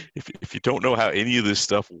 if you don't know how any of this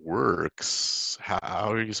stuff works,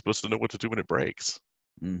 how are you supposed to know what to do when it breaks?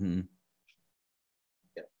 Mm-hmm.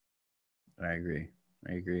 Yeah. I agree.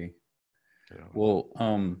 Yeah. Well,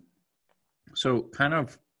 so kind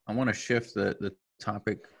of, I want to shift the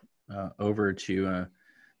topic over to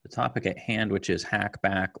the topic at hand, which is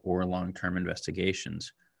hackback or long-term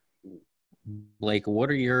investigations. Blake, what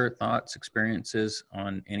are your thoughts, experiences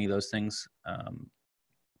on any of those things?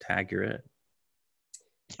 Tag, you're it.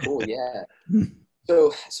 Cool, yeah.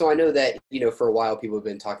 So I know that, for a while people have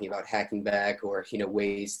been talking about hacking back, or,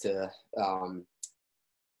 ways to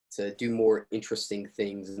to do more interesting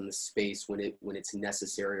things in the space when it's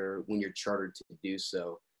necessary or when you're chartered to do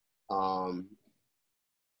so. I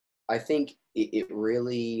think it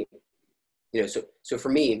really, so for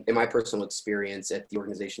me, in my personal experience at the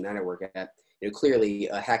organization that I work at, clearly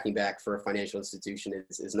hacking back for a financial institution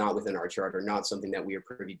is not within our charter, not something that we are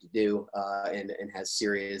privy to do, and has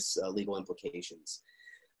serious legal implications.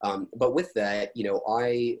 But with that,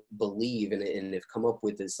 I believe and have come up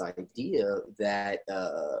with this idea that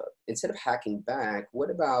instead of hacking back, what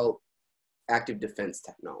about active defense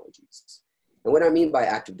technologies? And what I mean by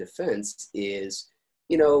active defense is,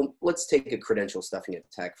 let's take a credential stuffing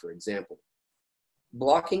attack, for example.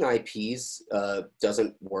 Blocking IPs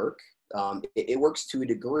doesn't work. It works to a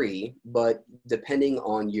degree, but depending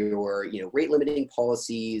on your rate limiting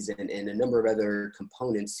policies and a number of other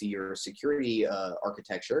components to your security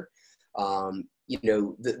architecture,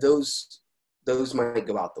 those might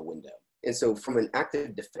go out the window. And so from an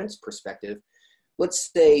active defense perspective,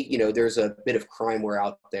 let's say there's a bit of crimeware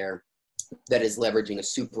out there that is leveraging a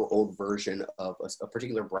super old version of a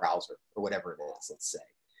particular browser or whatever it is, let's say.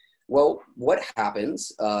 Well, what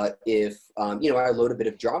happens if I load a bit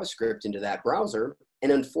of JavaScript into that browser,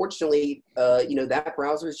 and unfortunately, that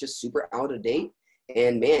browser is just super out of date,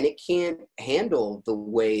 and man, it can't handle the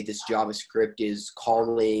way this JavaScript is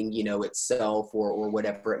calling, itself or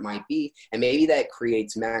whatever it might be, and maybe that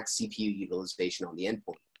creates max CPU utilization on the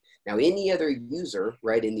endpoint. Now, any other user,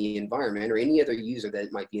 right, in the environment, or any other user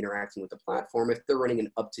that might be interacting with the platform, if they're running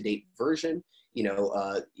an up-to-date version,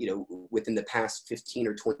 within the past 15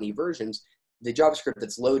 or 20 versions, the JavaScript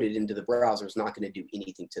that's loaded into the browser is not going to do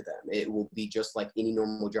anything to them. It will be just like any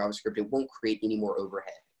normal JavaScript. It won't create any more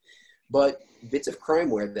overhead. But bits of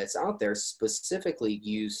crimeware that's out there specifically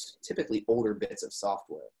use typically older bits of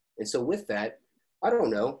software. And so with that, I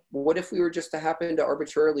don't know, what if we were just to happen to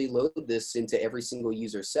arbitrarily load this into every single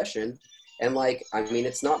user session? And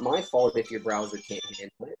it's not my fault if your browser can't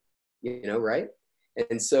handle it, right?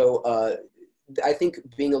 And so I think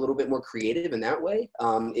being a little bit more creative in that way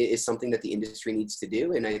is something that the industry needs to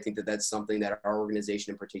do. And I think that that's something that our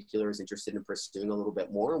organization in particular is interested in pursuing a little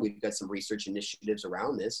bit more. We've got some research initiatives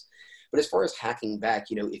around this. But as far as hacking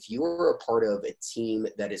back, if you are a part of a team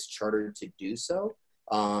that is chartered to do so,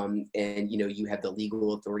 and you have the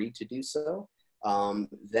legal authority to do so,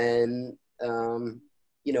 then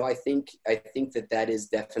I think that is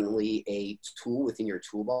definitely a tool within your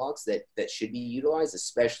toolbox that should be utilized,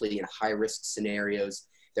 especially in high risk scenarios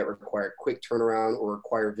that require quick turnaround or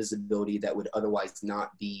require visibility that would otherwise not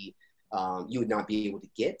be you would not be able to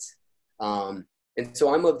get. And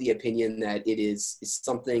so I'm of the opinion that it is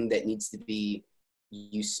something that needs to be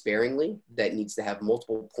used sparingly, that needs to have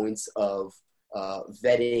multiple points of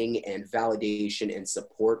vetting and validation and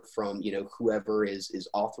support from whoever is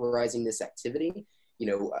authorizing this activity.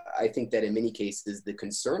 I think that in many cases the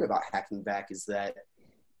concern about hacking back is that,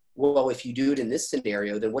 well, if you do it in this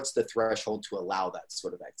scenario, then what's the threshold to allow that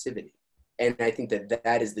sort of activity? And I think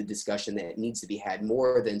that is the discussion that needs to be had,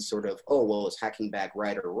 more than sort of, oh, well, is hacking back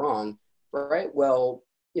right or wrong? Right? Well,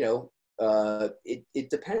 it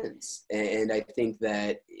depends. And I think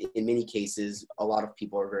that in many cases, a lot of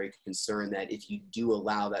people are very concerned that if you do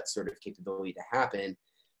allow that sort of capability to happen,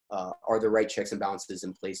 are the right checks and balances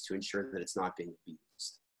in place to ensure that it's not being abused?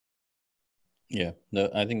 Yeah,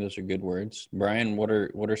 I think those are good words. Brian, what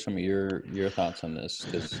are some of your thoughts on this?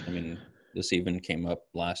 Because this even came up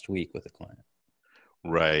last week with a client.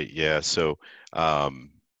 Right. Yeah. So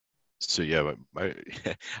yeah,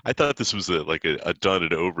 I thought this was a done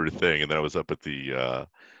and over thing, and then I was up at the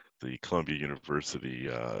Columbia University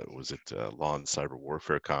Law and Cyber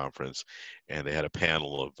Warfare Conference, and they had a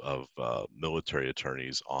panel of military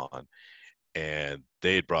attorneys on, and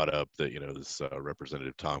they had brought up that this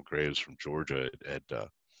Representative Tom Graves from Georgia had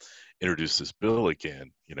introduced this bill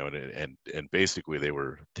again, and basically they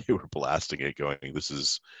were blasting it, going,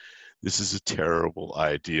 this is a terrible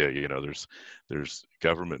idea. There's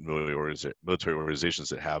government military organizations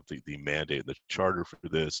that have the mandate and the charter for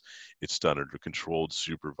this. It's done under controlled,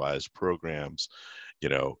 supervised programs.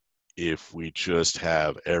 If we just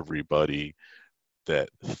have everybody that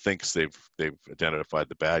thinks they've identified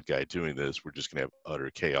the bad guy doing this, we're just going to have utter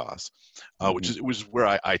chaos. Which is where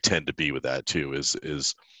I tend to be with that too.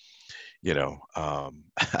 Is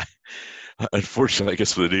unfortunately, I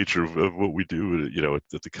guess, for the nature of what we do,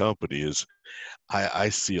 at the company, is I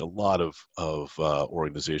see a lot of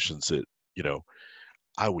organizations that,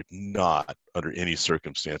 I would not, under any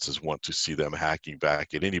circumstances, want to see them hacking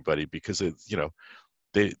back at anybody, because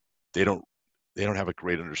they don't have a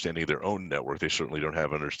great understanding of their own network. They certainly don't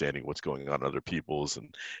have understanding what's going on in other people's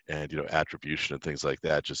and attribution and things like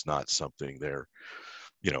that. Just not something they're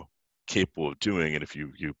capable of doing. And if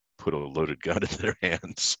you put a loaded gun in their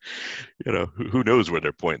hands, who knows where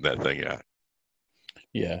they're pointing that thing at.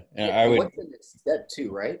 Yeah. And I would. What's the next step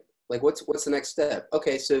too, right? Like what's the next step?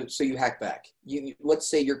 Okay, so you hack back. Let's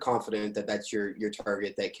say you're confident that that's your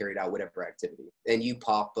target that carried out whatever activity, and you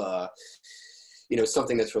pop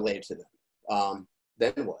something that's related to them.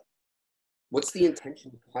 Then what? What's the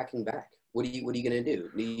intention of hacking back? What are you going to do?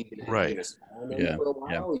 Are you going to spy on them for a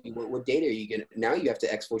while? Yeah. What data are you going to? Now you have to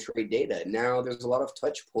exfiltrate data. Now there's a lot of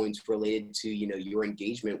touch points related to your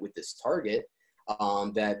engagement with this target.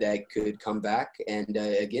 That could come back. And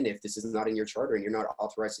again, if this is not in your charter and you're not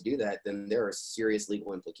authorized to do that, then there are serious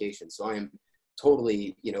legal implications. So I am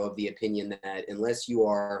totally, of the opinion that unless you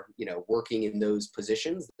are, working in those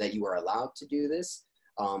positions, that you are allowed to do this.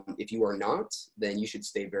 If you are not, then you should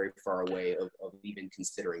stay very far away of even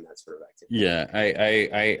considering that sort of activity. Yeah,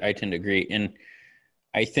 I tend to agree. And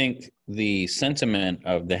I think the sentiment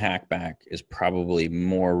of the hackback is probably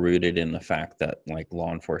more rooted in the fact that like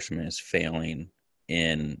law enforcement is failing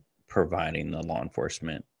in providing the law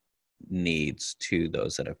enforcement needs to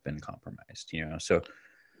those that have been compromised, So,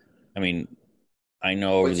 I mean, I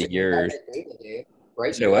know over the years,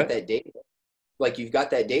 right? You got that data. Like you've got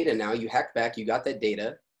that data now. You hacked back. You got that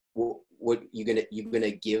data. What you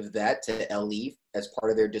gonna give that to LE as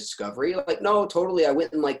part of their discovery? Like, no, totally. I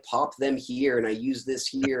went and like popped them here, and I used this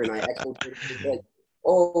here, and I like,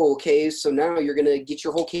 oh, okay. So now you're gonna get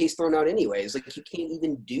your whole case thrown out anyways. Like you can't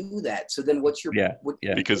even do that. So then what's your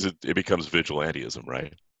because it becomes vigilantism,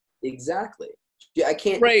 right? Exactly. Yeah, I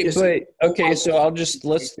can't. Right, but okay. So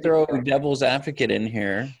let's throw devil's advocate in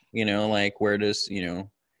here. Like where does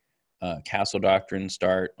Castle Doctrine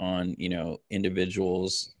start on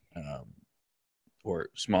individuals or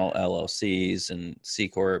small LLCs and C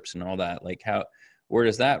corps and all that? Like where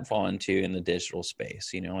does that fall into in the digital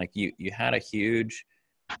space? Like you had a huge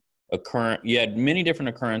you had many different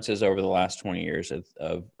occurrences over the last 20 years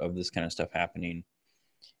of this kind of stuff happening.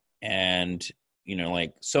 And,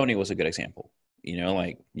 like Sony was a good example,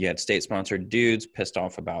 like you had state sponsored dudes pissed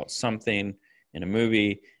off about something in a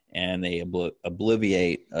movie and they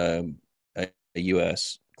obliviate a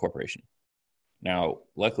U.S. corporation. Now,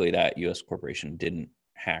 luckily that U.S. corporation didn't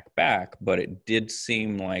hack back, but it did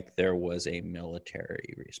seem like there was a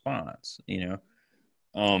military response, Yeah,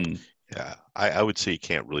 I would say you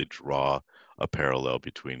can't really draw a parallel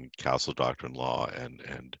between Castle Doctrine law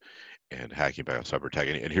and hacking back on cyber attack.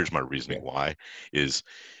 And here's my reasoning why is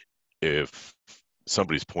if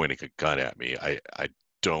somebody's pointing a gun at me, I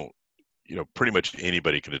don't, pretty much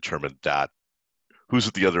anybody can determine that who's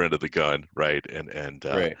at the other end of the gun, right? And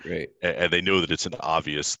right. And they know that it's an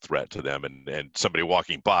obvious threat to them, and somebody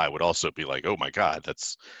walking by would also be like, oh my God,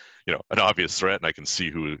 that's an obvious threat, and I can see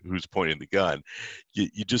who's pointing the gun.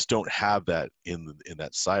 You just don't have that in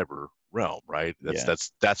that cyber realm, right?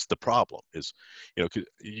 That's the problem is, and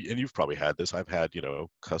you've probably had this. I've had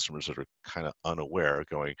customers that are kind of unaware,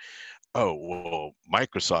 going, oh, well,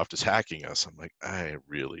 Microsoft is hacking us. I'm like, I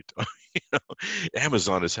really don't.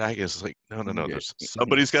 Amazon is hacking us. It's like, no.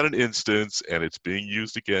 Somebody's got an instance and it's being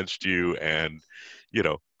used against you, and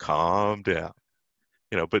calm down.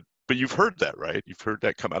 But you've heard that, right? You've heard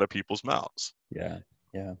that come out of people's mouths. Yeah.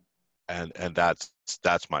 And that's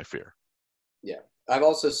my fear. Yeah. I've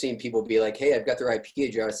also seen people be like, hey, I've got their IP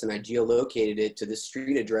address and I geolocated it to this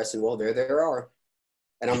street address, and well, there they are.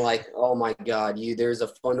 And I'm like, oh my God, there's a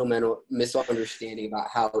fundamental misunderstanding about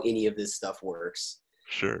how any of this stuff works.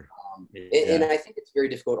 Sure. And I think it's very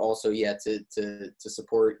difficult also, to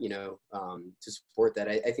support, to support that.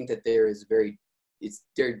 I think that it's very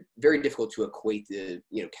difficult to equate the,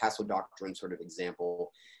 Castle Doctrine sort of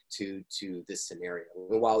example to this scenario.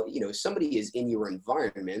 And while, somebody is in your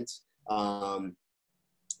environment,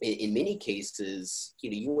 in many cases,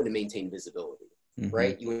 you want to maintain visibility. Mm-hmm.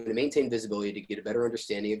 Right? You want to maintain visibility to get a better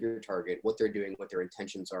understanding of your target, what they're doing, what their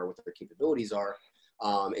intentions are, what their capabilities are.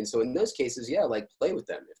 And so in those cases, like play with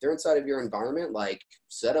them. If they're inside of your environment, like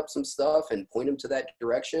set up some stuff and point them to that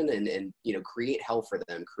direction and create hell for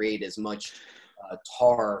them, create as much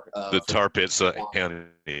tar. The tar pits and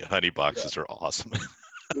honey boxes are awesome.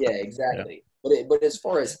 Yeah, exactly. But as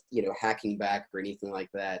far as hacking back or anything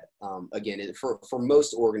like that, again, for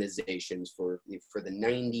most organizations, for the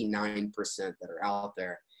 99% that are out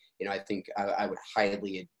there, I think I would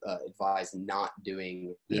highly advise not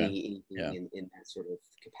doing anything in that sort of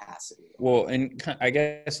capacity. Well, and I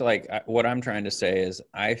guess what I'm trying to say is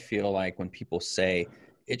I feel like when people say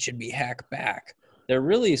it should be hacked back, they're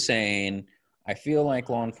really saying I feel like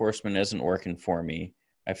law enforcement isn't working for me.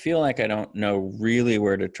 I feel like I don't know really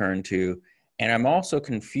where to turn to. And I'm also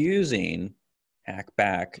confusing hack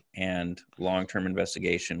back and long-term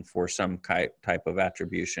investigation for some type of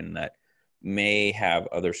attribution that may have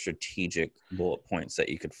other strategic bullet points that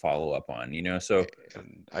you could follow up on, you know? So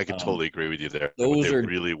and I could totally agree with you there. What those they are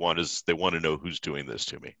really want is they want to know who's doing this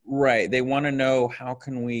to me. right. They want to know, how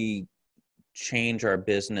can we change our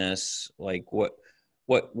business? Like what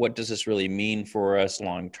does this really mean for us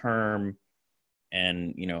long term?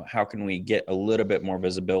 And, you know, how can we get a little bit more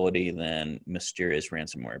visibility than mysterious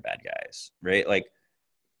ransomware bad guys, right? Like,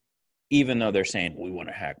 even though they're saying we want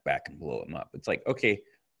to hack back and blow them up, it's like, okay,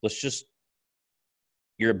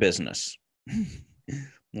 you're a business.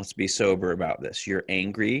 Let's be sober about this. You're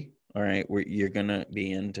angry. All right. You're going to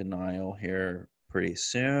be in denial here pretty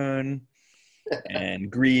soon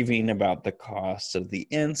and grieving about the cost of the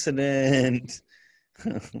incident.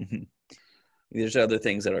 There's other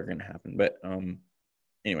things that are going to happen. But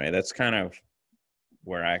anyway, that's kind of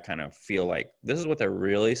where I kind of feel like this is what they're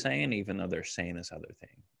really saying, even though they're saying this other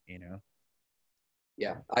thing, you know?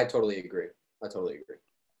 Yeah, I totally agree.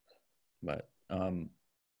 But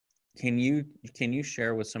can you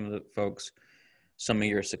share with some of the folks some of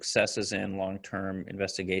your successes in long-term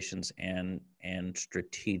investigations and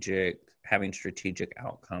having strategic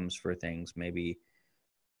outcomes for things, maybe,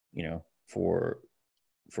 you know, for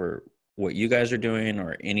what you guys are doing,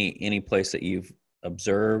 or any place that you've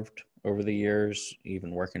observed over the years,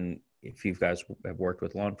 even working, if you guys have worked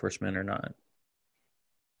with law enforcement or not?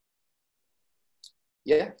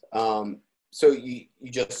 Yeah. So you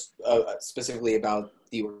just specifically about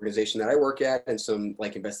the organization that I work at and some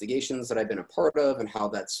like investigations that I've been a part of and how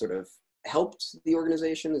that sort of helped the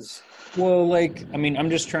organization is. Well, like, I mean, I'm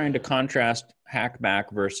just trying to contrast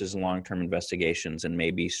hackback versus long-term investigations, and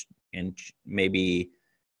maybe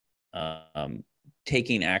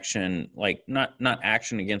taking action, like not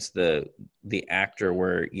action against the actor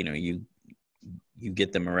where, you know, you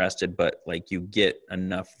get them arrested, but like you get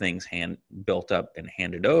enough things built up and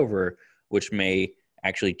handed over, which may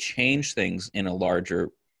actually change things in a larger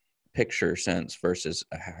picture sense versus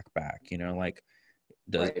a hackback, you know, like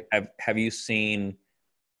Right. have you seen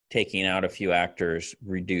taking out a few actors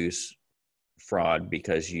reduce fraud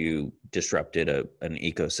because you disrupted an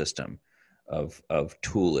ecosystem of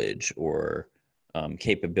toolage or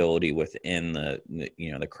capability within the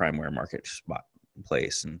you know, the crimeware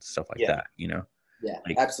marketplace and stuff like that, you know? Yeah,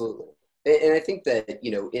 Like, absolutely. And I think that,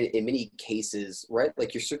 you know, in many cases, right,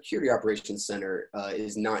 like your security operations center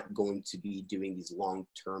is not going to be doing these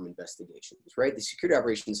long-term investigations, right? The security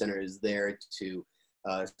operations center is there to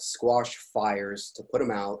squash fires, to put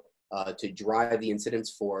them out, to drive the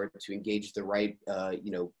incidents forward, to engage the right,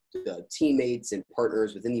 you know, teammates and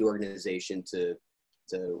partners within the organization to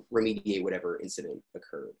remediate whatever incident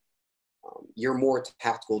occurred. Your more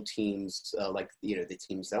tactical teams, like, you know, the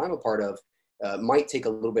teams that I'm a part of, might take a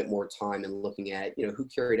little bit more time in looking at, you know, who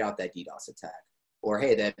carried out that DDoS attack, or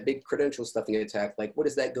hey, that big credential stuffing attack, like what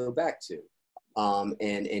does that go back to?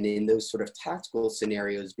 And in those sort of tactical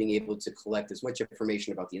scenarios, being able to collect as much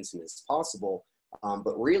information about the incident as possible.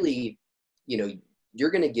 But really, you know,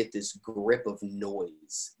 you're going to get this grip of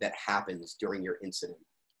noise that happens during your incident.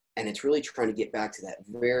 And it's really trying to get back to that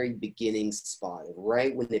very beginning spot,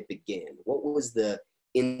 right when it began. What was the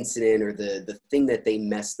incident or the thing that they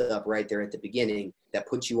messed up right there at the beginning that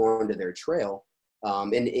put you onto their trail?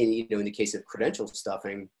 And you know, in the case of credential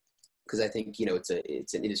stuffing, because I think, you know, it's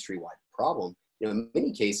an industry-wide problem. You know, in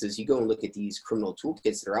many cases, you go and look at these criminal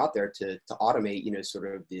toolkits that are out there to automate, you know,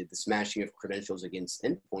 sort of the smashing of credentials against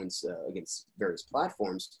endpoints, against various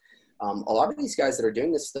platforms. A lot of these guys that are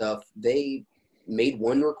doing this stuff, they made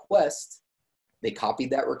one request, they copied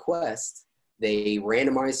that request, they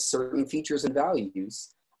randomized certain features and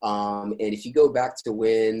values. And if you go back to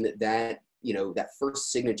when that, you know, that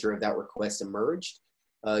first signature of that request emerged,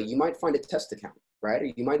 you might find a test account, right? Or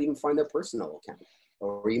you might even find their personal account,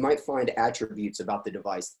 or you might find attributes about the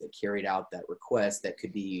device that carried out that request that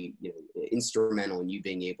could be, you know, instrumental in you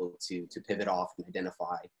being able to pivot off and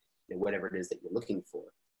identify, you know, whatever it is that you're looking for.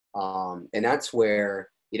 And that's where,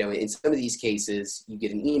 you know, in some of these cases, you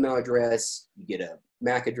get an email address, you get a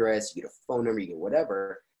MAC address, you get a phone number, you get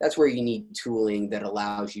whatever. That's where you need tooling that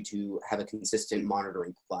allows you to have a consistent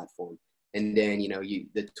monitoring platform. And then, you know,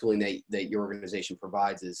 the tooling that your organization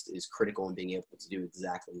provides is critical in being able to do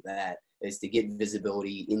exactly that, is to get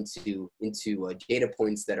visibility into data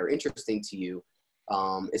points that are interesting to you,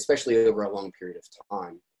 especially over a long period of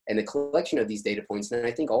time. And the collection of these data points, and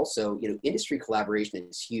I think also, you know, industry collaboration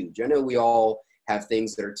is huge. I know we all have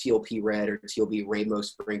things that are TLP red or TLB rainbow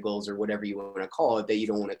sprinkles or whatever you want to call it that you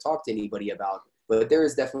don't want to talk to anybody about. But there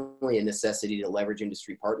is definitely a necessity to leverage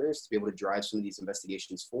industry partners to be able to drive some of these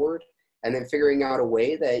investigations forward. and then figuring out a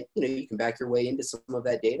way that, you can back your way into some of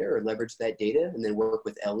that data or leverage that data, and then work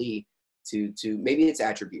with LE to maybe it's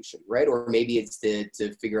attribution, right? Or maybe it's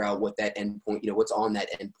to figure out what that endpoint, what's on that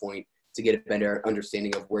endpoint, to get a better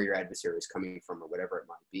understanding of where your adversary is coming from or whatever it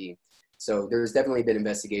might be. So there's definitely been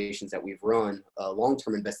investigations that we've run,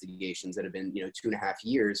 long-term investigations that have been, 2.5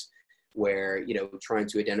 years, where, trying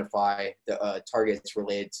to identify the targets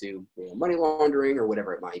related to money laundering or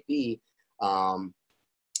whatever it might be,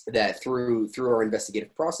 that through our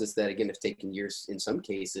investigative process that, again, have taken years in some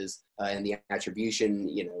cases, and the attribution,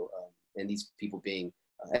 and these people being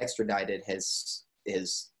extradited has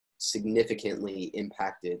significantly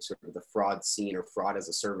impacted sort of the fraud scene or fraud as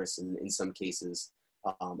a service in some cases,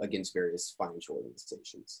 against various financial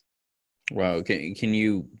organizations. Wow. Can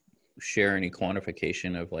you share any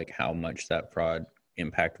quantification of like how much that fraud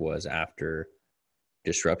impact was after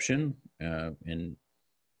disruption?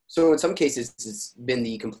 So in some cases, it's been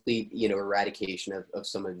the complete, eradication of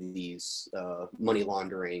some of these money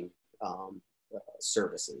laundering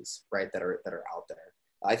services, right, that are out there.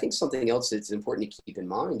 I think something else that's important to keep in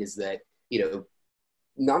mind is that,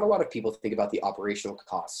 not a lot of people think about the operational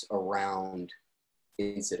costs around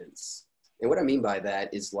incidents. And what I mean by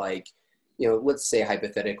that is, like, let's say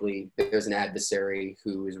hypothetically there's an adversary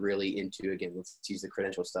who is really into, again, let's use the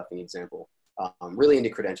credential stuffing example, really into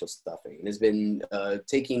credential stuffing, and has been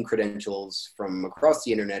taking credentials from across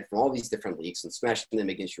the internet from all these different leaks and smashing them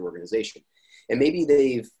against your organization. And maybe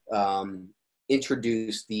they've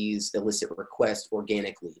introduced these illicit requests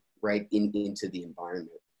organically, right, into the environment.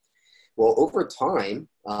 Well, over time,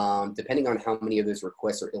 depending on how many of those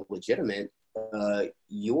requests are illegitimate,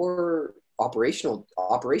 your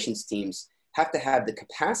operations teams have to have the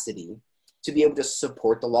capacity to be able to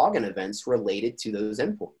support the login events related to those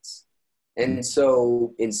endpoints. And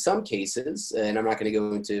so in some cases, and I'm not going to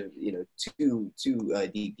go into, too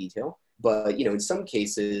deep detail, but, in some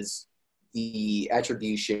cases, the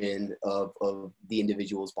attribution of the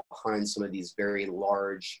individuals behind some of these very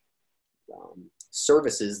large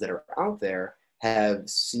services that are out there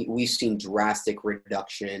we've seen drastic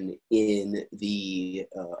reduction in the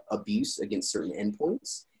abuse against certain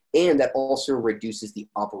endpoints. And that also reduces the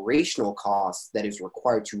operational cost that is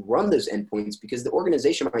required to run those endpoints, because the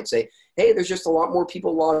organization might say, hey, there's just a lot more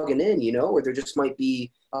people logging in, or there just might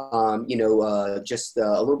be, just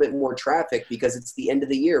a little bit more traffic because it's the end of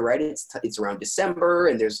the year, right? It's around December,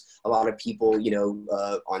 and there's a lot of people,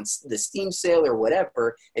 on the Steam sale or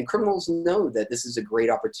whatever. And criminals know that this is a great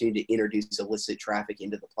opportunity to introduce illicit traffic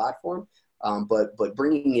into the platform. But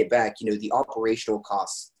bringing it back, the operational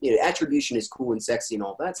costs, attribution is cool and sexy and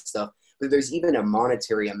all that stuff, but there's even a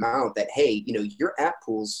monetary amount that, hey, your app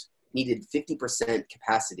pools needed 50%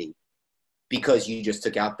 capacity because you just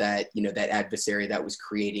took out that, that adversary that was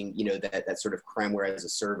creating, that sort of crimeware as a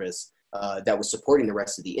service that was supporting the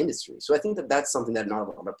rest of the industry. So I think that that's something that not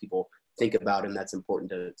a lot of people think about, and that's important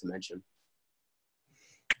to mention.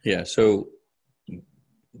 Yeah. So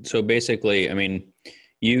basically, I mean,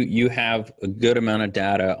 you have a good amount of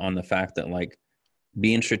data on the fact that, like,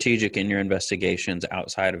 being strategic in your investigations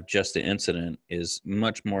outside of just the incident is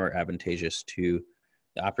much more advantageous to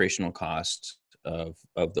the operational costs of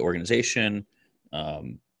the organization.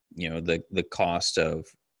 The cost of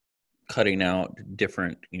cutting out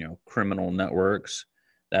different, criminal networks,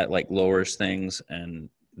 that like lowers things, and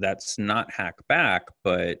that's not hack back,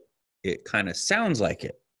 but it kind of sounds like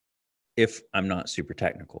it if I'm not super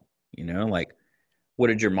technical, like, what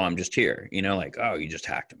did your mom just hear? Like, oh, you just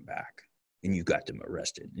hacked them back and you got them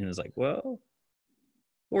arrested. And it's like, well,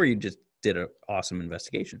 or you just did an awesome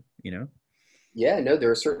investigation, Yeah, no, there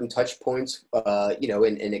are certain touch points,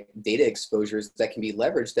 and data exposures that can be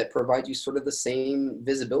leveraged that provide you sort of the same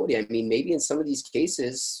visibility. I mean, maybe in some of these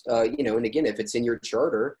cases, and again, if it's in your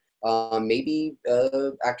charter, maybe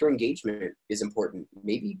actor engagement is important.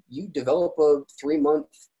 Maybe you develop a 3-month,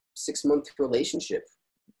 6-month relationship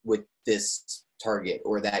with this target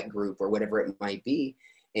or that group or whatever it might be,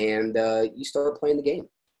 and you start playing the game,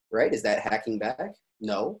 right? Is that hacking back?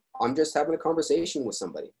 No, I'm just having a conversation with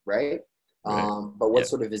somebody, right? Right. But what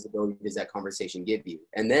sort of visibility does that conversation give you?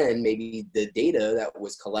 And then maybe the data that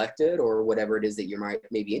was collected or whatever it is that you might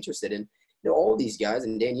be interested in, all these guys,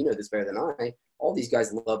 and Dan, you know this better than I, all these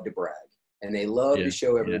guys love to brag, and they love to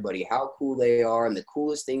show everybody how cool they are and the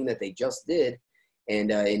coolest thing that they just did.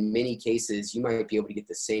 And in many cases, you might be able to get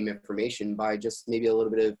the same information by just maybe a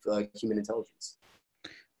little bit of human intelligence.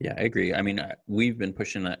 Yeah, I agree. I mean, we've been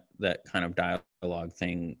pushing that kind of dialogue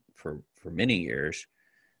thing for many years,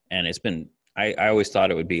 and it's been, I always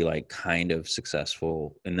thought it would be like kind of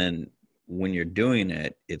successful. And then when you're doing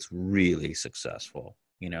it, it's really successful,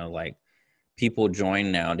 like people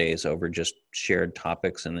join nowadays over just shared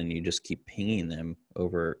topics, and then you just keep pinging them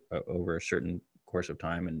over a certain course of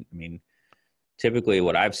time. And I mean, typically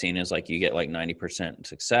what I've seen is like you get like 90%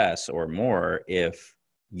 success or more if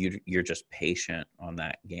you're just patient on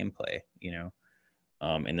that gameplay,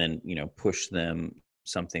 and then, push them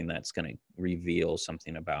something that's going to reveal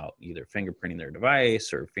something about either fingerprinting their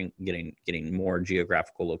device or getting more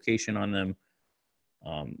geographical location on them.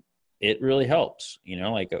 It really helps,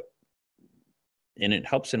 and it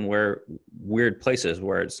helps in weird places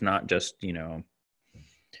where it's not just, the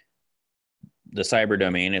cyber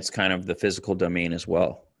domain, it's kind of the physical domain as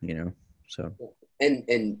well, so.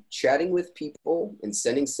 And chatting with people and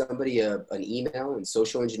sending somebody an email and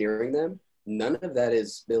social engineering them, none of that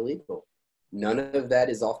is illegal. None of that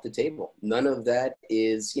is off the table. None of that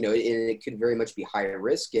is, and it could very much be higher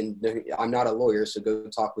risk. And I'm not a lawyer, so go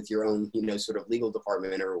talk with your own, sort of legal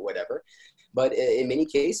department or whatever. But in many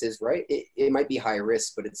cases, right, it might be high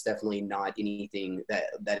risk, but it's definitely not anything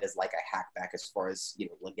that is like a hackback as far as,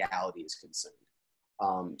 legality is concerned.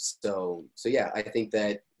 So yeah, I think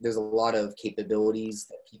that there's a lot of capabilities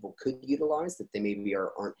that people could utilize that they maybe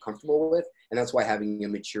aren't comfortable with. And that's why having a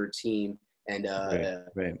mature team and,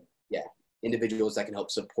 right. Yeah, individuals that can help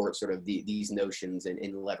support sort of these notions and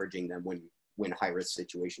leveraging them when high risk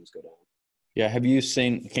situations go down. Yeah.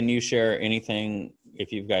 Can you share anything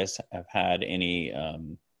if you guys have had any,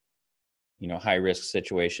 high risk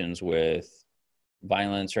situations with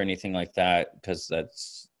violence or anything like that? Because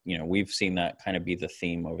that's, we've seen that kind of be the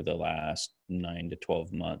theme over the last 9 to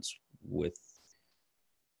 12 months with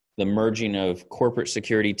the merging of corporate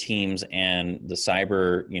security teams and the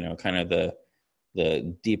cyber, kind of the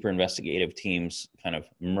deeper investigative teams kind of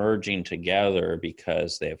merging together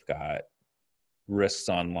because they've got risks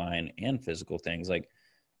online and physical things. Like,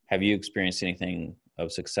 have you experienced anything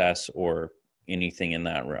of success or anything in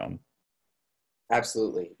that realm?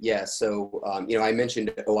 Absolutely. Yeah. So, I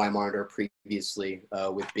mentioned OI Monitor previously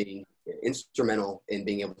with being instrumental in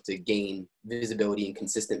being able to gain visibility and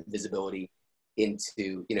consistent visibility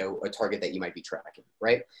into, a target that you might be tracking,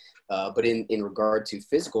 right? But in regard to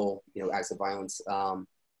physical, acts of violence,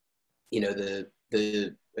 the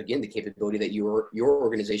capability that your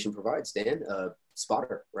organization provides, Dan,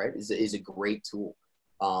 Spotter, right, is a great tool.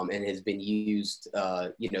 And has been used,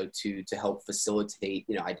 to help facilitate,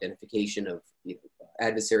 identification of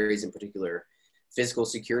adversaries, in particular, physical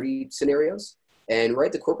security scenarios. And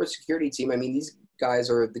right, the corporate security team, I mean, these guys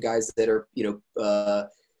are the guys that are,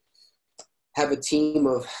 have a team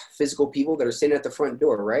of physical people that are sitting at the front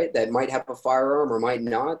door, right? That might have a firearm or might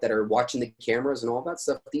not, that are watching the cameras and all that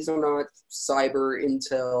stuff. These are not cyber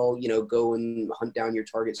intel, go and hunt down your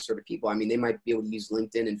target sort of people. I mean, they might be able to use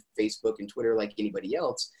LinkedIn and Facebook and Twitter like anybody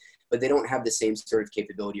else, but they don't have the same sort of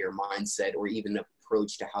capability or mindset or even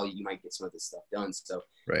approach to how you might get some of this stuff done. So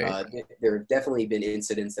right. There have definitely been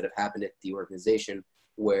incidents that have happened at the organization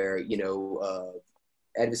where,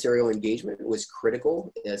 adversarial engagement was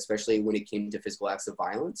critical, especially when it came to physical acts of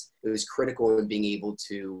violence. It was critical in being able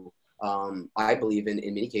to, I believe in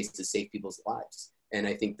many cases, save people's lives. And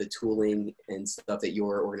I think the tooling and stuff that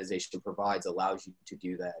your organization provides allows you to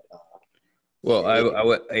do that.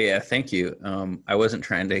 Well, yeah, thank you. I wasn't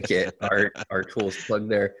trying to get our tools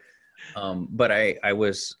plugged there. But I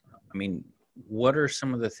mean, what are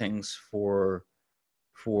some of the things for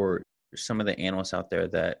some of the analysts out there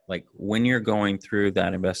that, like, when you're going through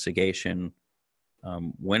that investigation,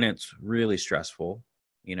 when it's really stressful,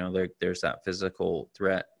 there's that physical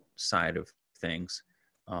threat side of things.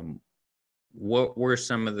 What were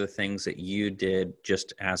some of the things that you did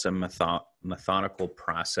just as a methodical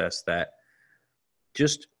process that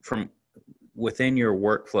just from within your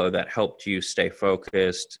workflow that helped you stay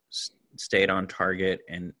focused, stayed on target,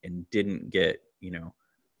 and didn't get,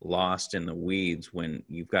 lost in the weeds when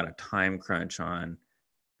you've got a time crunch on,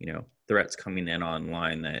 threats coming in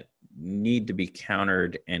online that need to be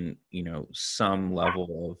countered and, some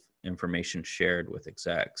level of information shared with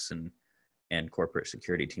execs and corporate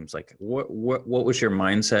security teams? Like, what was your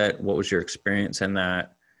mindset? What was your experience in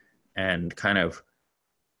that? And kind of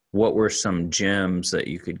what were some gems that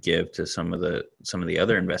you could give to some of the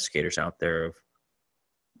other investigators out there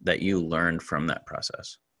that you learned from that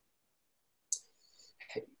process?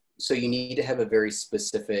 So you need to have a very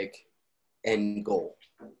specific end goal,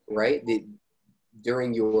 right?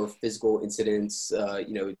 During your physical incidents,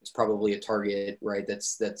 it's probably a target, right?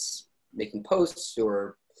 That's making posts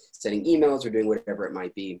or sending emails or doing whatever it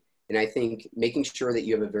might be. And I think making sure that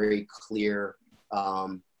you have a very clear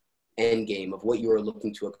end game of what you are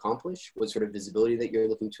looking to accomplish, what sort of visibility that you're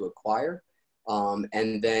looking to acquire.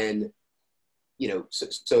 And then,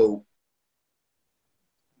 so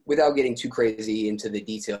without getting too crazy into the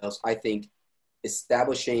details, I think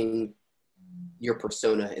establishing your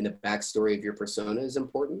persona and the backstory of your persona is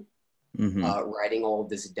important. Writing all of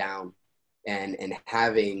this down and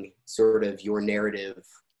having sort of your narrative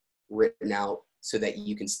written out so that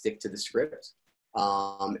you can stick to the script.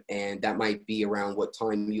 And that might be around what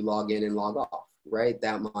time you log in and log off, right?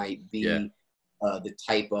 That might be the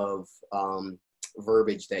type of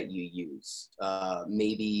verbiage that you use.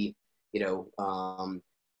 Maybe,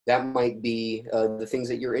 that might be the things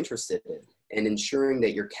that you're interested in, and ensuring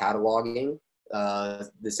that you're cataloging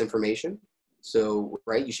this information. So,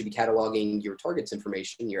 right, you should be cataloging your target's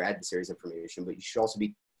information, your adversary's information, but you should also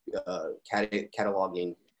be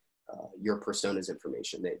cataloging your persona's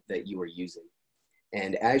information that you are using.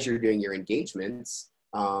 And as you're doing your engagements,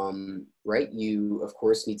 right, you, of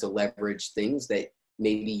course, need to leverage things that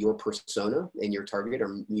maybe your persona and your target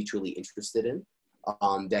are mutually interested in,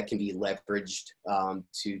 that can be leveraged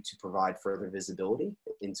to provide further visibility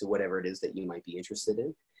into whatever it is that you might be interested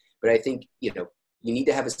in. But I think, you need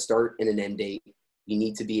to have a start and an end date. You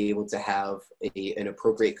need to be able to have an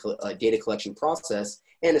appropriate data collection process,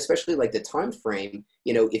 and especially like the time frame.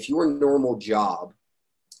 If your normal job,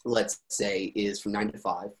 let's say, is from 9 to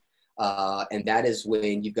 5, and that is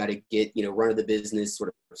when you've got to get run of the business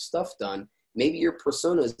sort of stuff done. Maybe your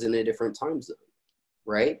persona is in a different time zone,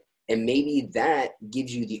 right? And maybe that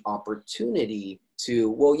gives you the opportunity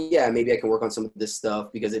to, well, yeah, maybe I can work on some of this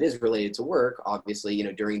stuff because it is related to work, obviously,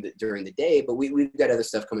 during the day, but we've got other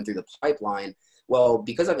stuff coming through the pipeline. Well,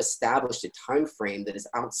 because I've established a time frame that is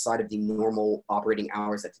outside of the normal operating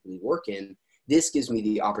hours I typically work in, this gives me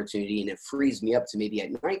the opportunity, and it frees me up to maybe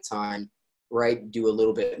at nighttime, right, do a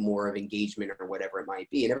little bit more of engagement or whatever it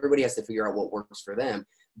might be. And everybody has to figure out what works for them.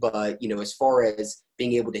 But, as far as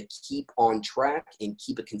being able to keep on track and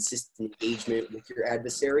keep a consistent engagement with your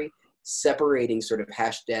adversary, separating sort of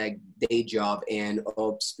hashtag day job and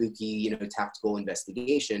spooky, tactical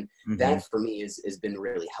investigation, that for me has been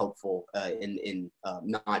really helpful in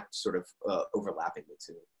not sort of overlapping the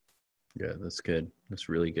two. Yeah, that's good. That's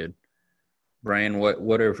really good. Brian,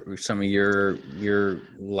 what are some of your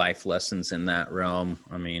life lessons in that realm?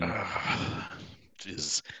 I mean,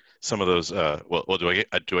 geez, some of those. Well, do I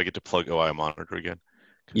get to plug OI Monitor again?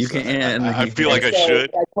 You can. I feel like I should.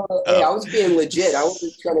 Hey, I was being legit. I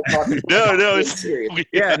wasn't trying to talk. No, it's serious.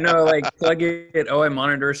 Yeah, no, like plug it, OI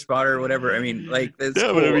Monitor, Spotter, whatever. I mean, like that's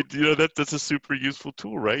cool. But I mean, that's a super useful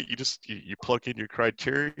tool, right? You just you plug in your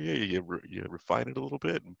criteria, you refine it a little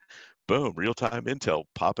bit, and boom, real time intel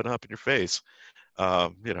popping up in your face.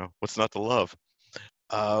 What's not to love?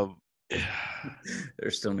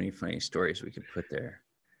 There's so many funny stories we could put there.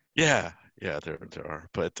 Yeah, there are,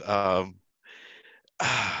 but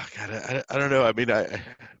God, I don't know. I mean, I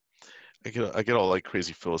get all like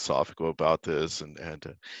crazy philosophical about this, and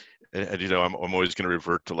I'm always going to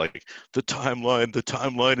revert to like the timeline. The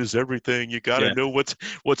timeline is everything. You got to know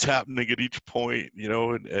what's happening at each point,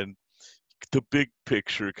 and the big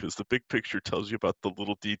picture, because the big picture tells you about the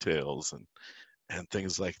little details and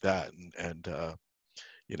things like that, and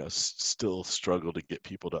still struggle to get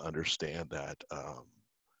people to understand that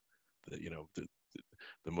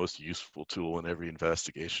the most useful tool in every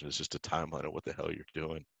investigation is just a timeline of what the hell you're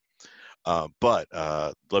doing. But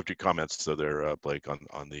loved your comments though there, Blake,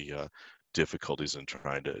 on the difficulties in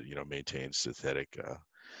trying to maintain synthetic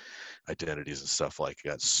identities and stuff like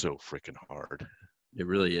that. So freaking hard. It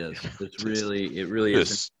really is. It really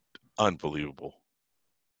is unbelievable.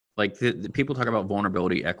 Like the people talk about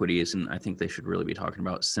vulnerability equities, and I think they should really be talking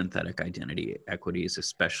about synthetic identity equities,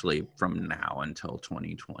 especially from now until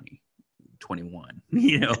 2020, 21.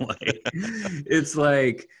 It's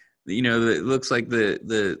like, it looks like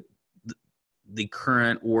the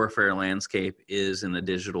current warfare landscape is in the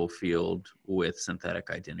digital field with synthetic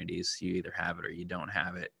identities. You either have it or you don't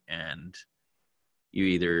have it, and you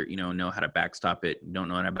either know how to backstop it, don't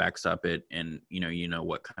know how to backstop it, and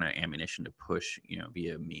what kind of ammunition to push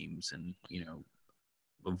via memes and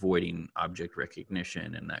avoiding object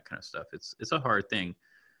recognition and that kind of stuff. It's a hard thing.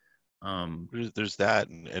 There's that,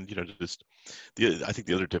 and just I think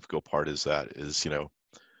the other difficult part is for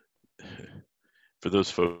those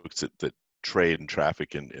folks that trade and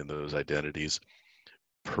traffic in those identities,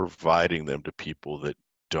 providing them to people that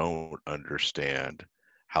don't understand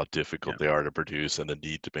how difficult they are to produce and the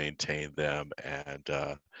need to maintain them, and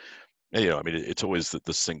I mean, it's always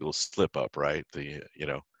the single slip up, right? The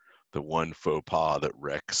one faux pas that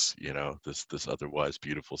wrecks this otherwise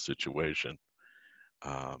beautiful situation.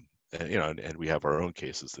 And we have our own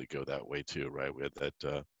cases that go that way too, right? We had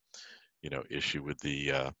that issue with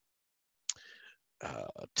the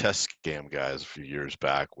test scam guys a few years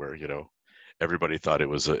back, where everybody thought it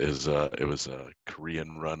was a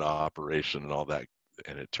Korean run operation and all that,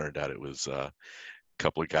 and it turned out it was a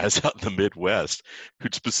couple of guys out in the Midwest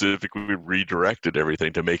who'd specifically redirected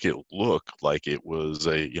everything to make it look like it was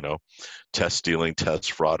a test stealing,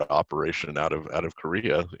 test fraud operation out of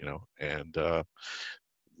Korea, and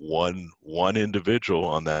one individual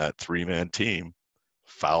on that 3-man team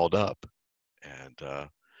fouled up and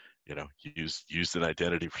used an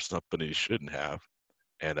identity for something he shouldn't have,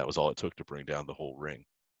 and that was all it took to bring down the whole ring.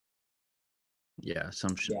 Yeah,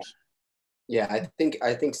 assumptions. Yeah, I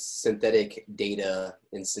think synthetic data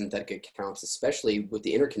and synthetic accounts, especially with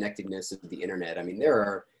the interconnectedness of the internet. I mean,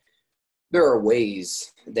 there are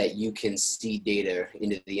ways that you can seed data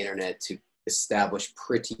into the internet to establish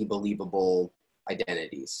pretty believable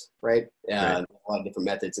identities, right? A lot of different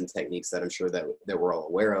methods and techniques that I'm sure that we're all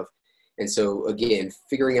aware of. And so again,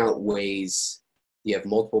 figuring out ways you have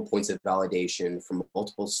multiple points of validation from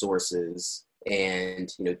multiple sources,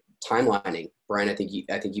 and timelining. Brian, I think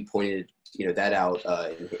you pointed that out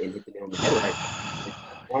and hit the nail on the head, right?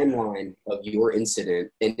 The timeline of your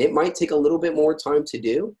incident, and it might take a little bit more time to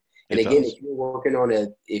do. And again, if you're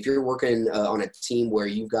working on a team where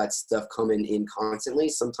you've got stuff coming in constantly,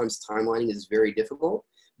 sometimes timelining is very difficult.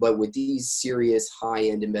 But with these serious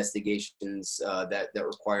high-end investigations that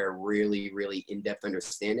require really, really in-depth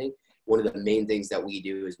understanding, one of the main things that we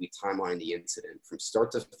do is we timeline the incident from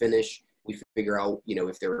start to finish. We figure out,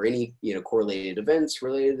 if there are any, correlated events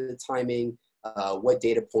related to the timing, what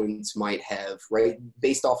data points might have, right?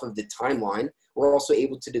 Based off of the timeline, we're also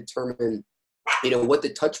able to determine, what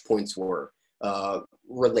the touch points were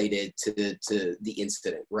related to the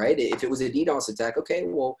incident, right? If it was a DDoS attack, okay,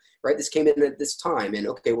 well, right, this came in at this time, and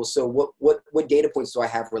okay, well, so what data points do I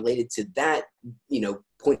have related to that,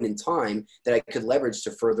 point in time that I could leverage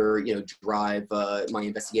to further, drive my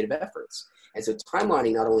investigative efforts? And so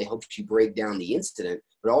timelining not only helps you break down the incident,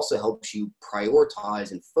 but also helps you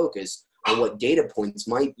prioritize and focus on what data points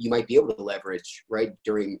you might be able to leverage, right,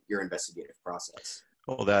 during your investigative process.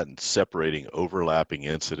 All that and separating overlapping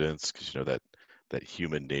incidents, because that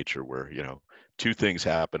human nature where two things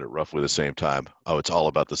happen at roughly the same time. Oh, it's all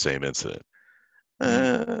about the same incident.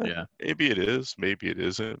 Yeah, maybe it is, maybe it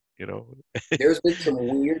isn't. There's been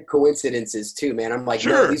some weird coincidences too, man. I'm like,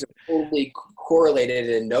 sure. No, these are totally correlated,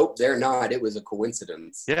 and nope, they're not. It was a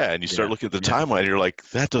coincidence. Yeah, and you start looking at the timeline, and you're like,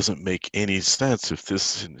 that doesn't make any sense if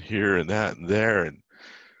this and here and that and there, and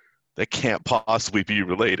that can't possibly be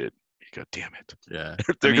related. You go, damn it. Yeah.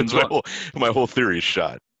 There goes my whole theory is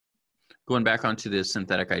shot. Going back onto the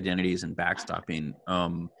synthetic identities and backstopping,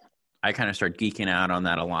 I kind of start geeking out on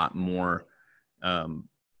that a lot more.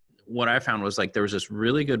 What I found was there was this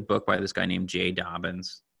really good book by this guy named Jay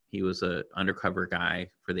Dobbins. He was an undercover guy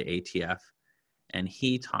for the ATF, and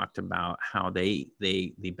he talked about how the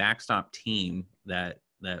backstop team that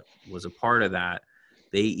was a part of that,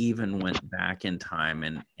 they even went back in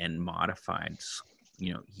time and modified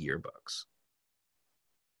yearbooks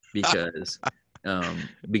because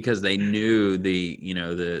they knew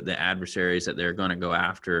the adversaries that they're going to go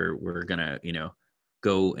after were going to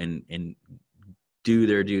go and do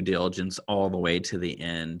their due diligence all the way to the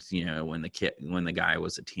end, when the guy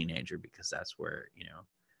was a teenager, because that's where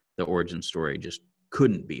the origin story just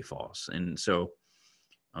couldn't be false. And so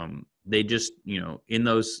they just in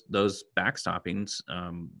those backstoppings,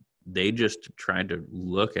 they just tried to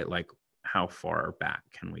look at how far back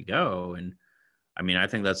can we go. And I mean, I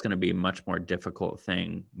think that's going to be a much more difficult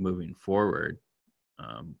thing moving forward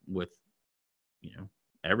with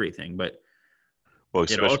everything. But well,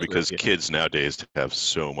 especially because kids nowadays have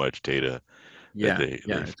so much data that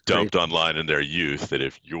they've dumped online in their youth, that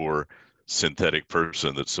if your synthetic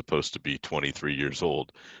person that's supposed to be 23 years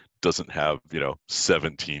old doesn't have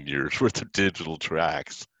 17 years worth of digital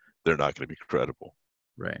tracks, they're not going to be credible.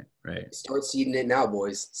 Right. Start seeding it now,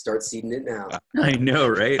 boys. Start seeding it now. I know,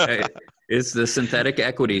 right? It's the synthetic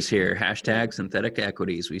equities here. Hashtag synthetic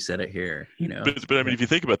equities. We said it here. But I mean, if you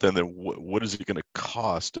think about that, then what is it going to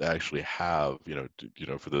cost to actually have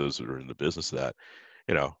for those that are in the business of that,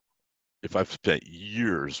 if I've spent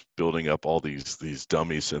years building up all these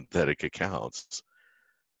dummy synthetic accounts,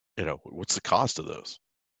 what's the cost of those?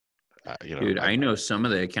 Dude, I know some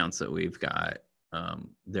of the accounts that we've got,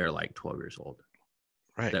 they're 12 years old.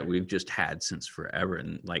 Right. That we've just had since forever.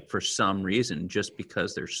 And for some reason, just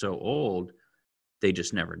because they're so old, they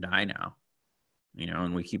just never die now,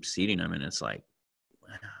 and we keep seeding them, and it's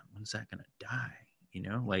when's that going to die?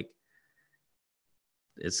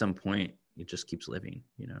 At some point it just keeps living,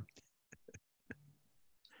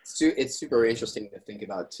 It's super interesting to think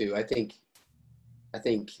about too. I think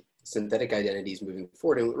synthetic identities moving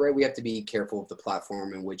forward, and right, we have to be careful of the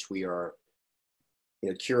platform in which we are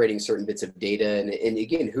curating certain bits of data. And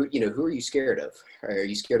again, who are you scared of? Are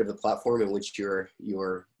you scared of the platform in which you're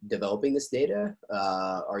developing this data?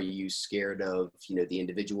 Are you scared of, the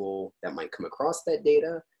individual that might come across that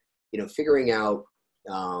data? Figuring out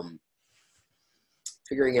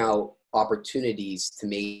opportunities to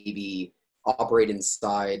maybe operate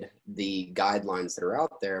inside the guidelines that are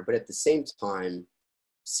out there, but at the same time,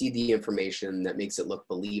 see the information that makes it look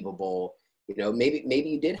believable. Maybe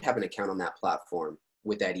you did have an account on that platform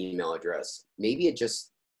with that email address. Maybe it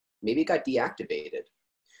got deactivated.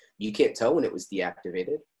 You can't tell when it was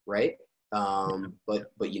deactivated, right? But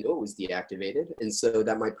it was deactivated. And so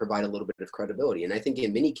that might provide a little bit of credibility. And I think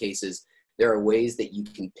in many cases, there are ways that you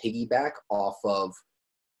can piggyback off of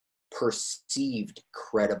perceived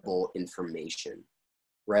credible information,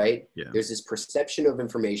 right? Yeah. There's this perception of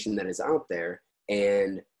information that is out there,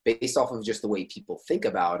 and based off of just the way people think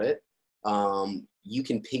about it, you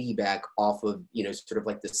can piggyback off of, sort of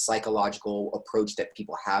like the psychological approach that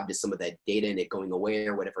people have to some of that data and it going away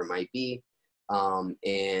or whatever it might be. And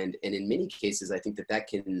in many cases, I think that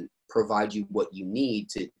can provide you what you need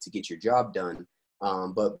to get your job done.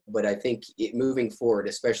 But I think moving forward,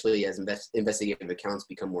 especially as investigative accounts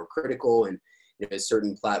become more critical and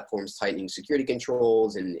certain platforms tightening security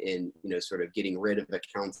controls and sort of getting rid of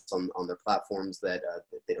accounts on their platforms that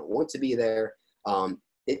they don't want to be there,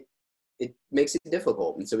 it makes it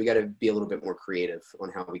difficult. And so we got to be a little bit more creative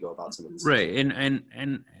on how we go about some of this. Right.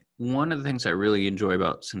 And one of the things I really enjoy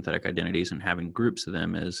about synthetic identities and having groups of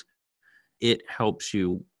them is it helps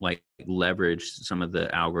you like leverage some of the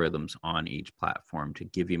algorithms on each platform to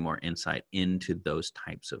give you more insight into those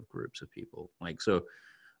types of groups of people. Like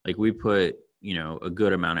we put, a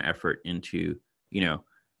good amount of effort into,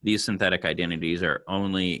 these synthetic identities are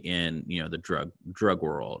only in, the drug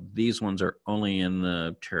world. These ones are only in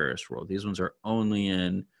the terrorist world. These ones are only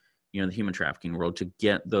in, the human trafficking world, to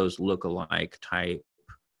get those lookalike type,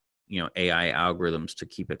 AI algorithms to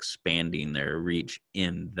keep expanding their reach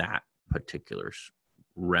in that particular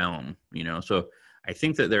realm, So I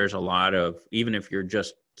think that there's a lot of, even if you're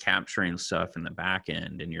just capturing stuff in the back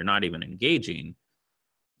end and you're not even engaging,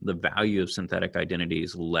 the value of synthetic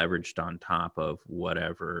identities leveraged on top of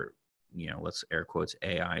whatever, let's air quotes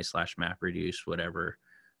AI/MapReduce, whatever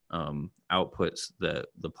outputs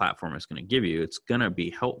the platform is going to give you, it's going to be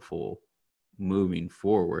helpful moving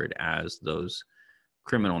forward as those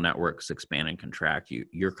criminal networks expand and contract.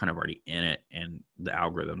 You're kind of already in it, and the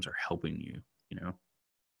algorithms are helping you,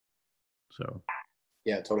 So.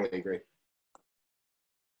 Yeah, totally agree.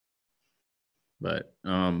 But,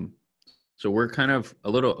 so we're kind of a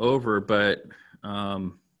little over, but as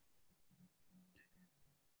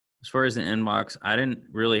far as the inbox, I didn't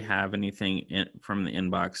really have anything from the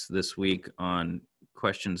inbox this week on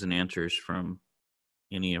questions and answers from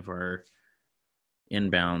any of our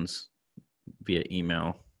inbounds via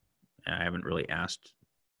email. I haven't really asked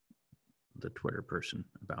the Twitter person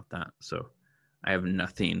about that, so I have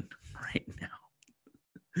nothing right now.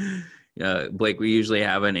 Blake, we usually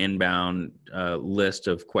have an inbound list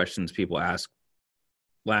of questions people ask.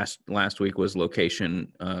 Last week was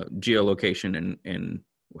location, geolocation, and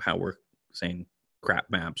how we're saying crap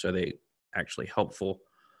maps. Are they actually helpful?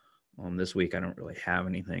 This week I don't really have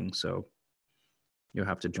anything, so you'll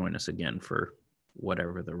have to join us again for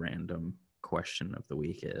whatever the random question of the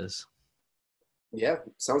week is. Yeah,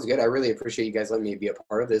 sounds good. I really appreciate you guys letting me be a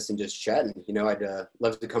part of this and just chatting. I'd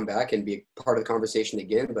love to come back and be a part of the conversation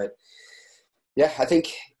again. But yeah, I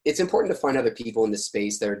think it's important to find other people in this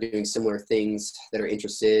space that are doing similar things, that are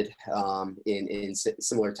interested in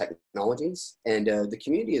similar technologies. And the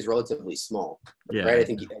community is relatively small, right? I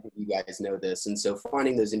think you guys know this. And so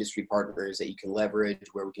finding those industry partners that you can leverage,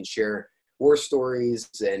 where we can share war stories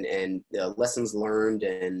and lessons learned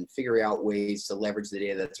and figure out ways to leverage the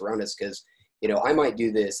data that's around us. Because I might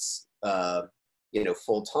do this,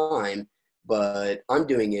 full time, but I'm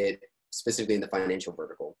doing it specifically in the financial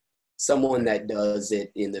vertical. Someone that does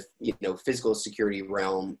it in the, physical security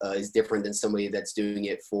realm is different than somebody that's doing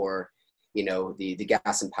it for, the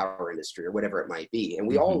gas and power industry or whatever it might be. And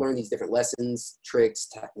we all learn these different lessons, tricks,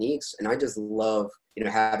 techniques. And I just love,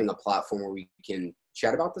 having a platform where we can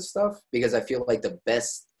chat about this stuff, because I feel like the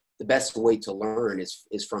best way to learn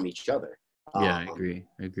is from each other. Yeah, I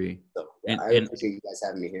agree. So yeah, I appreciate you guys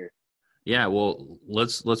having me here. Yeah, well,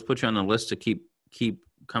 let's put you on the list to keep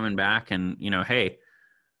coming back. And hey,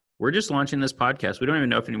 we're just launching this podcast. We don't even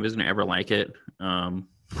know if anybody's going to ever like it.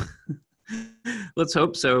 Let's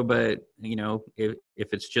hope so. But if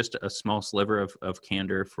it's just a small sliver of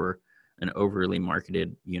candor for an overly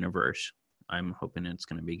marketed universe, I'm hoping it's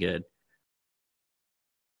going to be good.